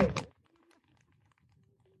 Woo!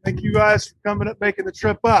 Thank you guys for coming up, making the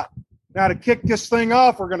trip up. Now to kick this thing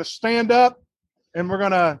off, we're going to stand up and we're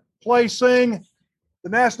going to sing the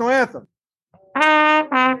national anthem.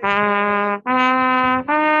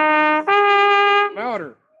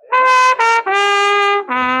 Louder.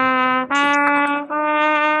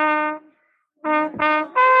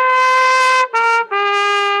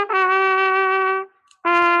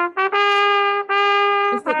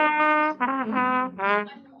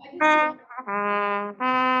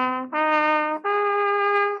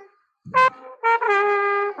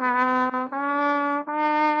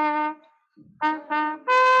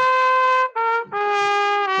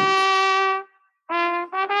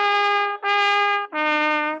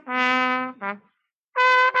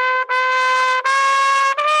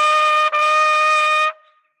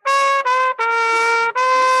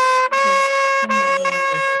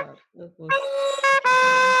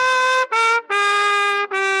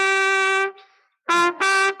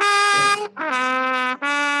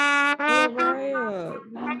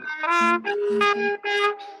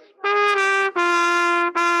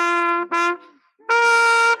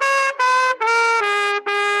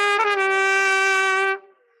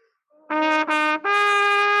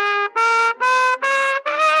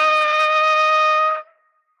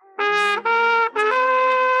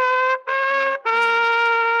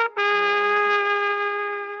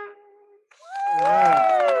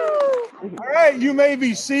 You may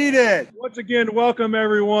be seated. Once again, welcome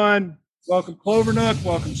everyone. Welcome Clover Nook.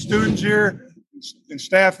 Welcome students here and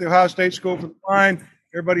staff at the Ohio State School for the Blind.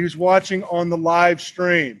 Everybody who's watching on the live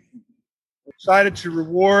stream. We're excited to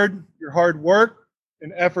reward your hard work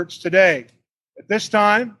and efforts today. At this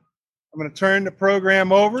time, I'm going to turn the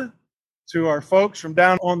program over to our folks from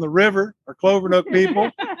down on the river, our Clover Nook people,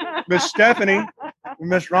 Miss Stephanie, and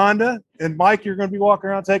Miss Rhonda, and Mike. You're going to be walking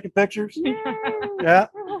around taking pictures. Yeah.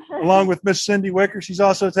 Along with Miss Cindy Wicker. She's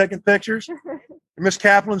also taking pictures. Miss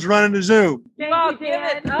Kaplan's running the Zoom. You all give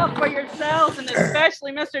it up for yourselves, and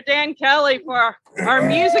especially Mr. Dan Kelly for our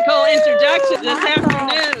musical introduction this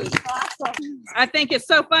afternoon. I think it's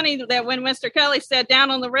so funny that when Mr. Kelly said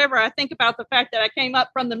down on the river, I think about the fact that I came up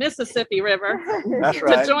from the Mississippi River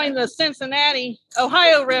to join the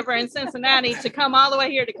Ohio River in Cincinnati to come all the way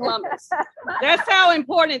here to Columbus. That's how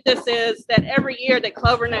important this is, that every year that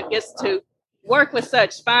Clover Nook gets to work with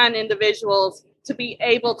such fine individuals to be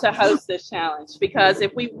able to host this challenge. Because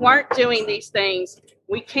if we weren't doing these things,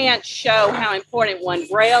 we can't show how important One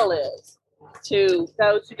Braille is to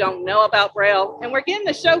those who don't know about Braille. And we're getting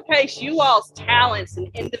to showcase you all's talents and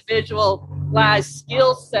individualized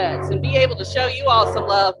skill sets and be able to show you all some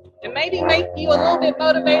love and maybe make you a little bit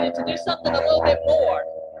motivated to do something a little bit more.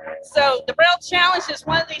 So the Braille Challenge is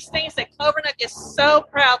one of these things that Clover Nook is so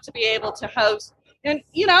proud to be able to host. And,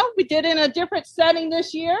 you know, we did it in a different setting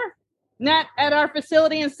this year, not at our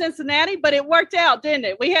facility in Cincinnati, but it worked out, didn't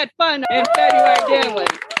it? We had fun in February, didn't we?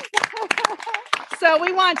 So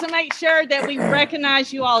we want to make sure that we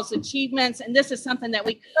recognize you all's achievements, and this is something that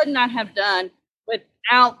we could not have done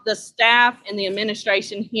without the staff and the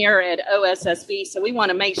administration here at OSSB. So we want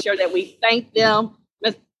to make sure that we thank them,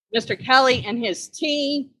 Mr. Kelly and his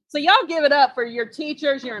team. So y'all give it up for your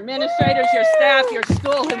teachers, your administrators, your staff, your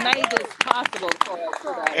school who made this possible for us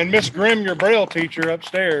today. And Miss Grimm, your Braille teacher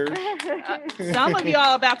upstairs. Some of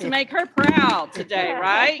y'all about to make her proud today,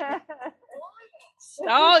 right?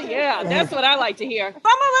 Oh, yeah, that's what I like to hear. Some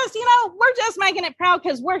of us, you know, we're just making it proud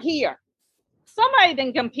because we're here. Somebody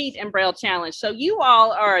didn't compete in Braille Challenge. So you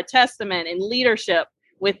all are a testament in leadership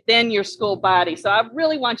within your school body. So I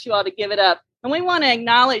really want you all to give it up. And we want to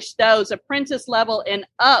acknowledge those apprentice level and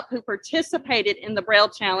up who participated in the Braille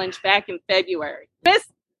Challenge back in February. Miss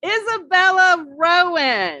Isabella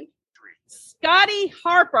Rowan, Scotty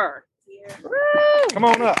Harper. Come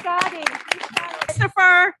on up.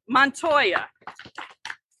 Christopher Montoya.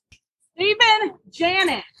 Stephen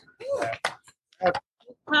Janet.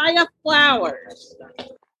 Kaya Flowers.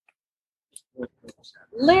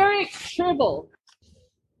 Lyric Tribble.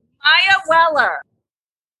 Maya Weller.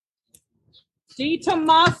 D.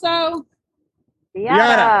 Tomaso.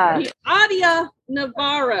 Adia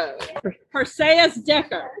Navarro. Perseus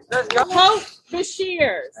Decker. Hope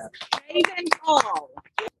Bashirs. David Hall.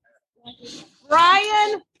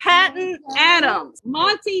 Brian Patton Adams.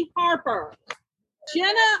 Monty Harper.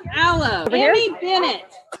 Jenna Allo. Amy Bennett.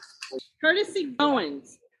 Courtesy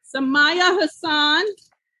Owens. Samaya Hassan.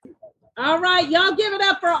 All right, y'all give it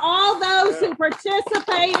up for all those who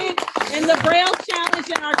participated in the Braille Challenge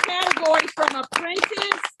in our categories from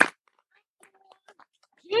apprentice,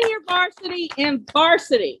 junior varsity, and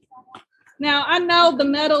varsity. Now, I know the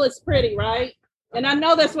medal is pretty, right? And I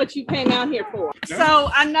know that's what you came out here for. So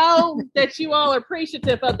I know that you all are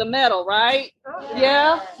appreciative of the medal, right?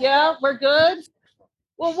 Yeah, we're good.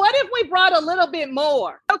 Well, what if we brought a little bit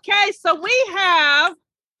more? Okay, so we have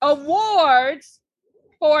awards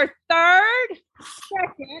for third,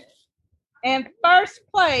 second, and first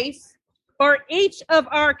place for each of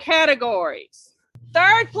our categories.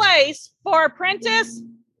 Third place for apprentice,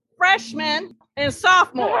 freshman, and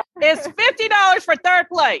sophomore is $50 for third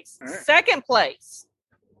place. Second place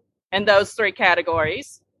in those three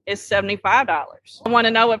categories is $75. I want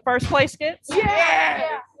to know what first place gets?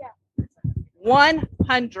 Yeah!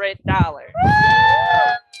 $100.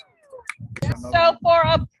 So for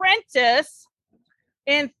apprentice,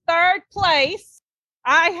 in third place,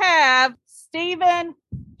 I have Stephen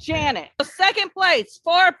Janet. Second place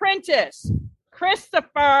for apprentice,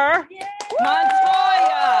 Christopher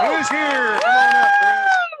Montoya. Who's here? Come on up,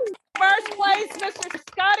 Chris. First place, Mr.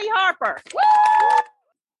 Scotty Harper.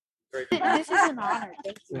 This is an honor.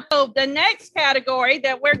 Thank you. So the next category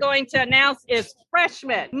that we're going to announce is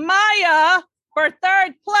freshman. Maya for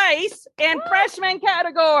third place in freshman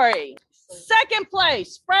category. Second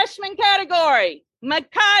place, freshman category.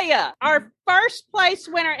 Micaiah, our first place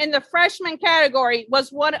winner in the freshman category,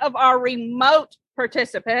 was one of our remote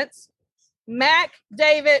participants, Mac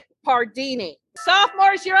David Pardini.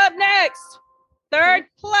 Sophomores, you're up next. Third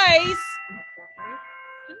place,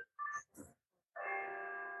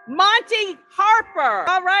 Monty Harper.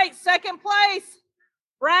 All right, second place,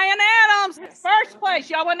 Brian Adams. First place,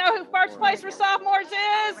 y'all want to know who first place for sophomores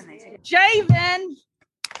is? Javen.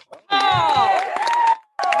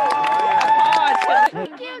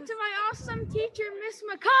 Thank you to my awesome teacher, Miss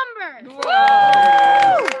McCumber. You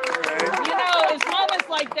know, it's moments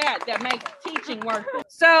like that that make teaching work.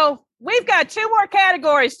 So we've got two more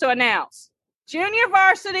categories to announce. Junior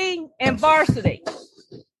varsity and varsity.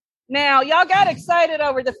 Now, y'all got excited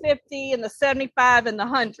over the 50 and the 75 and the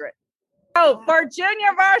 100. So for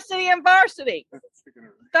junior varsity and varsity,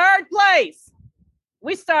 third place,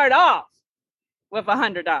 we start off with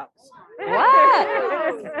 $100. What?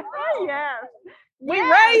 Yes. We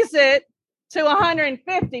raise it to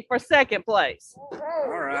 150 for second place. All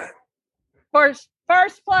right. For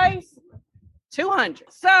first place, 200.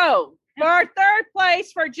 So for third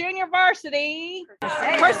place for junior varsity,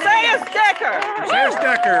 Mercedes Decker. Mercedes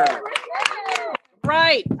Decker.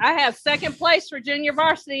 Right. I have second place for junior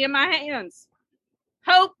varsity in my hands.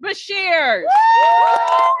 Hope Bashir.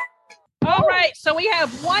 All right. So we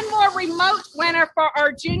have one more remote winner for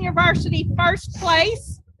our junior varsity first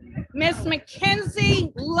place, Miss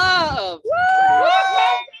Mackenzie Love.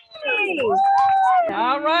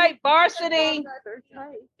 All right, varsity.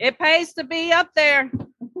 It pays to be up there.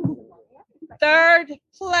 Third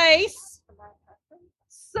place,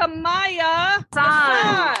 Samaya.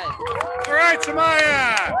 All right,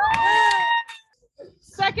 Samaya.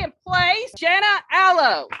 Second place, Jenna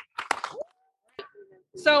Allo.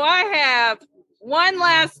 So I have one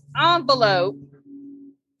last envelope,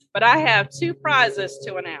 but I have two prizes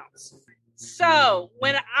to announce. So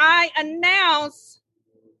when I announce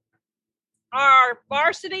our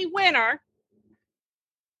varsity winner,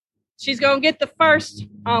 she's going to get the first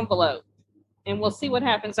envelope, and we'll see what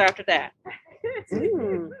happens after that.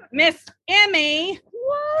 Miss Emmy,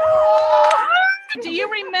 do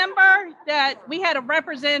you remember that we had a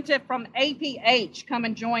representative from APH come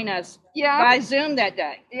and join us by Zoom that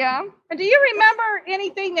day? Yeah. And do you remember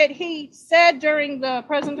anything that he said during the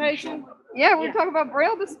presentation? Yeah, we were talking about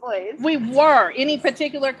Braille displays. We were. Any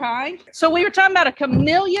particular kind? So we were talking about a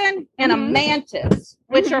chameleon and a mantis,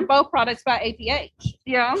 which are both products by APH.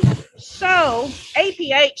 Yeah. So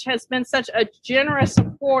APH has been such a generous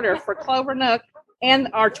supporter for Clover Nook and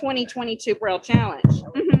our 2022 Braille Challenge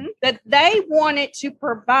that they wanted to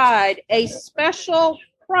provide a special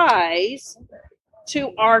prize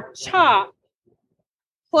to our top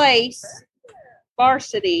place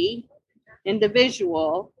varsity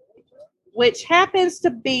individual, which happens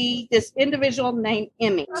to be this individual named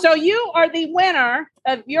Emmy. So you are the winner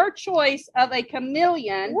of your choice of a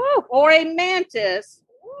chameleon or a mantis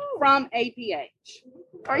from APH.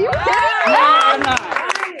 Are you kidding? No, I'm not.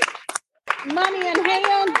 Money in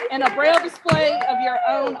hand and a Braille display of your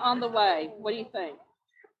own on the way. What do you think?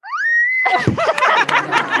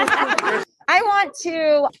 I want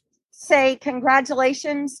to say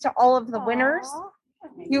congratulations to all of the winners.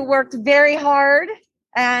 You worked very hard,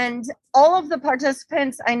 and all of the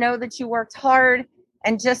participants, I know that you worked hard,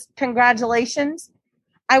 and just congratulations.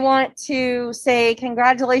 I want to say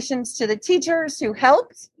congratulations to the teachers who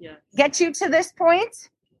helped get you to this point.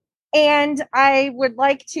 And I would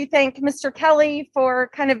like to thank Mr. Kelly for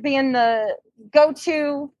kind of being the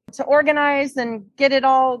go-to to organize and get it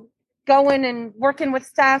all going and working with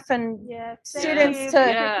staff and students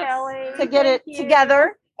to get it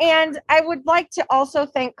together. And I would like to also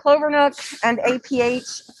thank Clover Nook and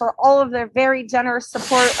APH for all of their very generous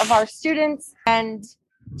support of our students. And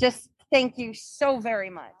just thank you so very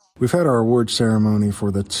much. We've had our award ceremony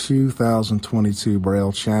for the 2022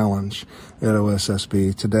 Braille Challenge at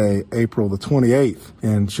OSSB today, April the 28th.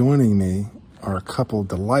 And joining me are a couple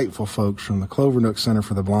delightful folks from the Clover Nook Center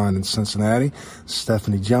for the Blind in Cincinnati,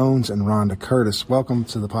 Stephanie Jones and Rhonda Curtis. Welcome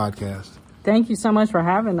to the podcast. Thank you so much for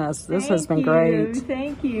having us. This has been great.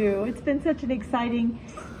 Thank you. It's been such an exciting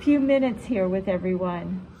few minutes here with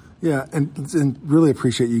everyone. Yeah, and really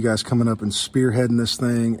appreciate you guys coming up and spearheading this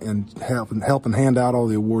thing and helping hand out all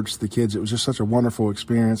the awards to the kids. It was just such a wonderful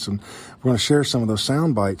experience, and we're going to share some of those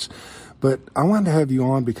sound bites. But I wanted to have you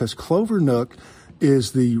on because Clover Nook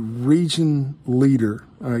is the region leader,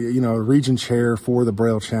 region chair for the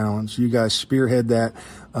Braille Challenge. You guys spearhead that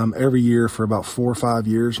every year for about 4 or 5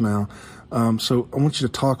 years now. So I want you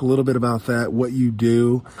to talk a little bit about that, what you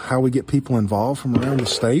do, how we get people involved from around the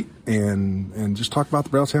state, and just talk about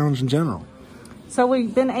the Braille Challenge in general. So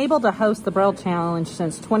we've been able to host the Braille Challenge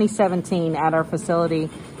since 2017 at our facility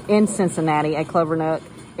in Cincinnati at Clover Nook.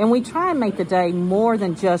 And we try and make the day more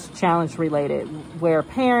than just challenge related, where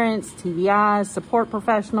parents, TVIs, support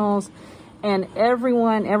professionals, and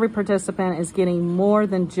every participant is getting more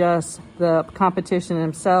than just the competition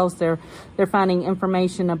themselves. They're finding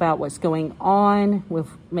information about what's going on with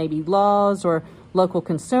maybe laws or local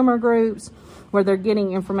consumer groups, where they're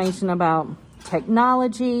getting information about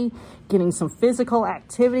technology, getting some physical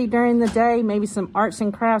activity during the day, maybe some arts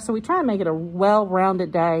and crafts. So we try and make it a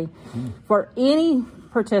well-rounded day for any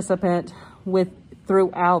participant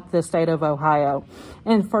throughout the state of Ohio.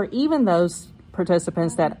 And for even those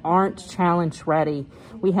participants that aren't challenge ready,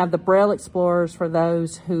 we have the Braille Explorers for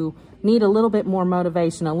those who need a little bit more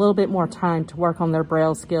motivation, a little bit more time to work on their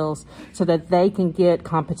Braille skills so that they can get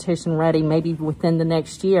competition ready maybe within the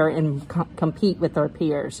next year and compete with their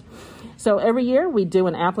peers. So every year we do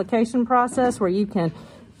an application process where you can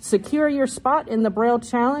secure your spot in the Braille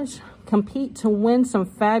Challenge compete to win some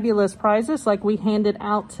fabulous prizes like we handed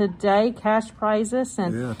out today, cash prizes.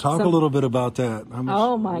 And talk a little bit about that. How much?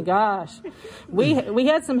 Oh my gosh. We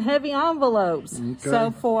had some heavy envelopes. Okay.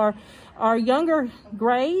 So for our younger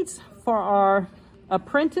grades, for our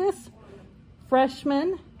apprentice,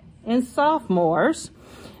 freshmen, and sophomores,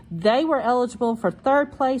 they were eligible for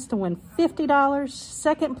third place to win $50,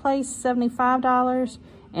 second place $75,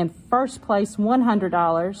 and first place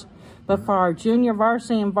 $100. But for our junior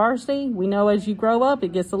varsity and varsity, we know as you grow up,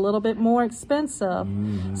 it gets a little bit more expensive.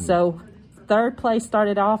 So third place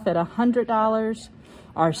started off at $100.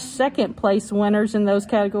 Our second place winners in those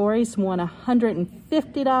categories won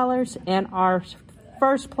 $150, and our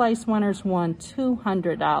first place winners won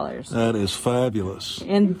 $200. That is fabulous.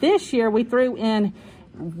 And this year we threw in,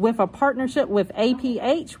 with a partnership with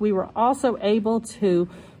APH, we were also able to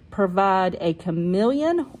provide a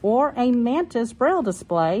chameleon or a mantis braille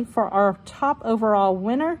display for our top overall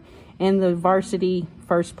winner in the varsity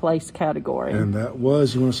first place category. And that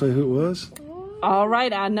was, you want to say who it was? All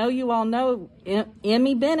right, I know you all know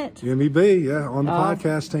Emmy Bennett. Emmy B, yeah, on the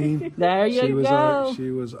podcast team. There you go. She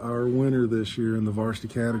was our winner this year in the varsity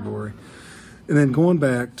category. And then going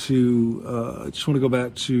back to, I just want to go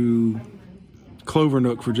back to Clover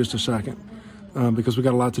Nook for just a second, because we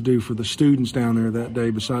got a lot to do for the students down there that day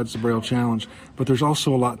besides the Braille Challenge. But there's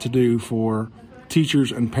also a lot to do for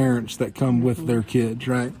teachers and parents that come with their kids,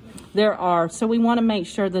 right? There are. So we want to make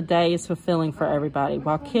sure the day is fulfilling for everybody.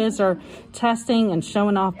 While kids are testing and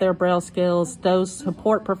showing off their Braille skills, those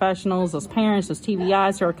support professionals, those parents, those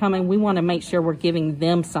TVIs who are coming, we want to make sure we're giving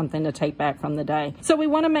them something to take back from the day. So we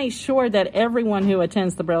want to make sure that everyone who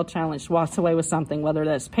attends the Braille Challenge walks away with something, whether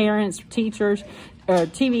that's parents, teachers, or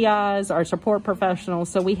TVIs, or support professionals.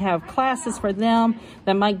 So we have classes for them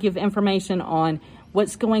that might give information on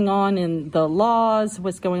what's going on in the laws,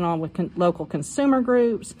 what's going on with local consumer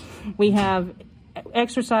groups. We have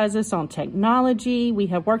exercises on technology. We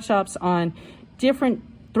have workshops on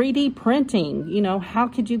different 3D printing. You know, how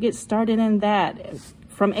could you get started in that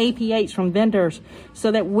from APH, from vendors, so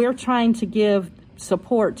that we're trying to give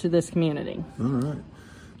support to this community. All right.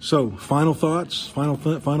 So, final thoughts,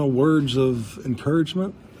 final words of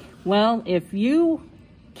encouragement? Well, if you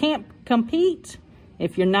can't compete,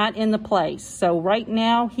 if you're not in the place. So right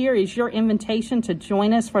now, here is your invitation to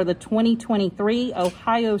join us for the 2023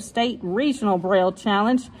 Ohio State Regional Braille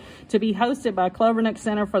Challenge, to be hosted by Clover Nook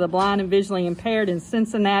Center for the Blind and Visually Impaired in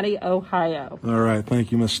Cincinnati, Ohio. All right.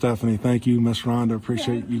 Thank you, Miss Stephanie. Thank you, Miss Rhonda.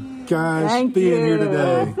 Appreciate you guys being here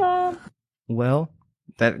today. Awesome. Well,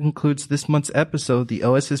 that concludes this month's episode of the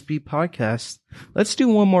OSSB podcast. Let's do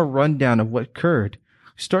one more rundown of what occurred,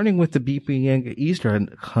 starting with the beeping Easter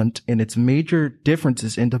egg hunt and its major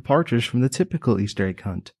differences and departures from the typical Easter egg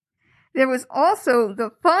hunt. There was also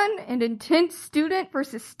the fun and intense student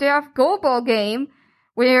versus staff goalball game,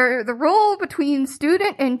 where the role between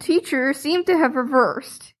student and teacher seemed to have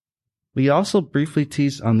reversed. We also briefly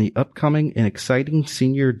teased on the upcoming and exciting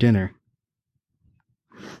senior dinner.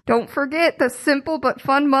 Don't forget the simple but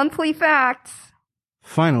fun monthly facts.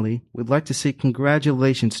 Finally, we'd like to say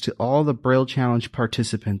congratulations to all the Braille Challenge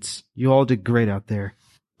participants. You all did great out there.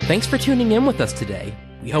 Thanks for tuning in with us today.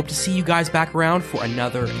 We hope to see you guys back around for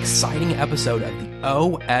another exciting episode of the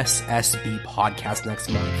OSSB podcast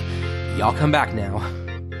next month. Y'all come back now.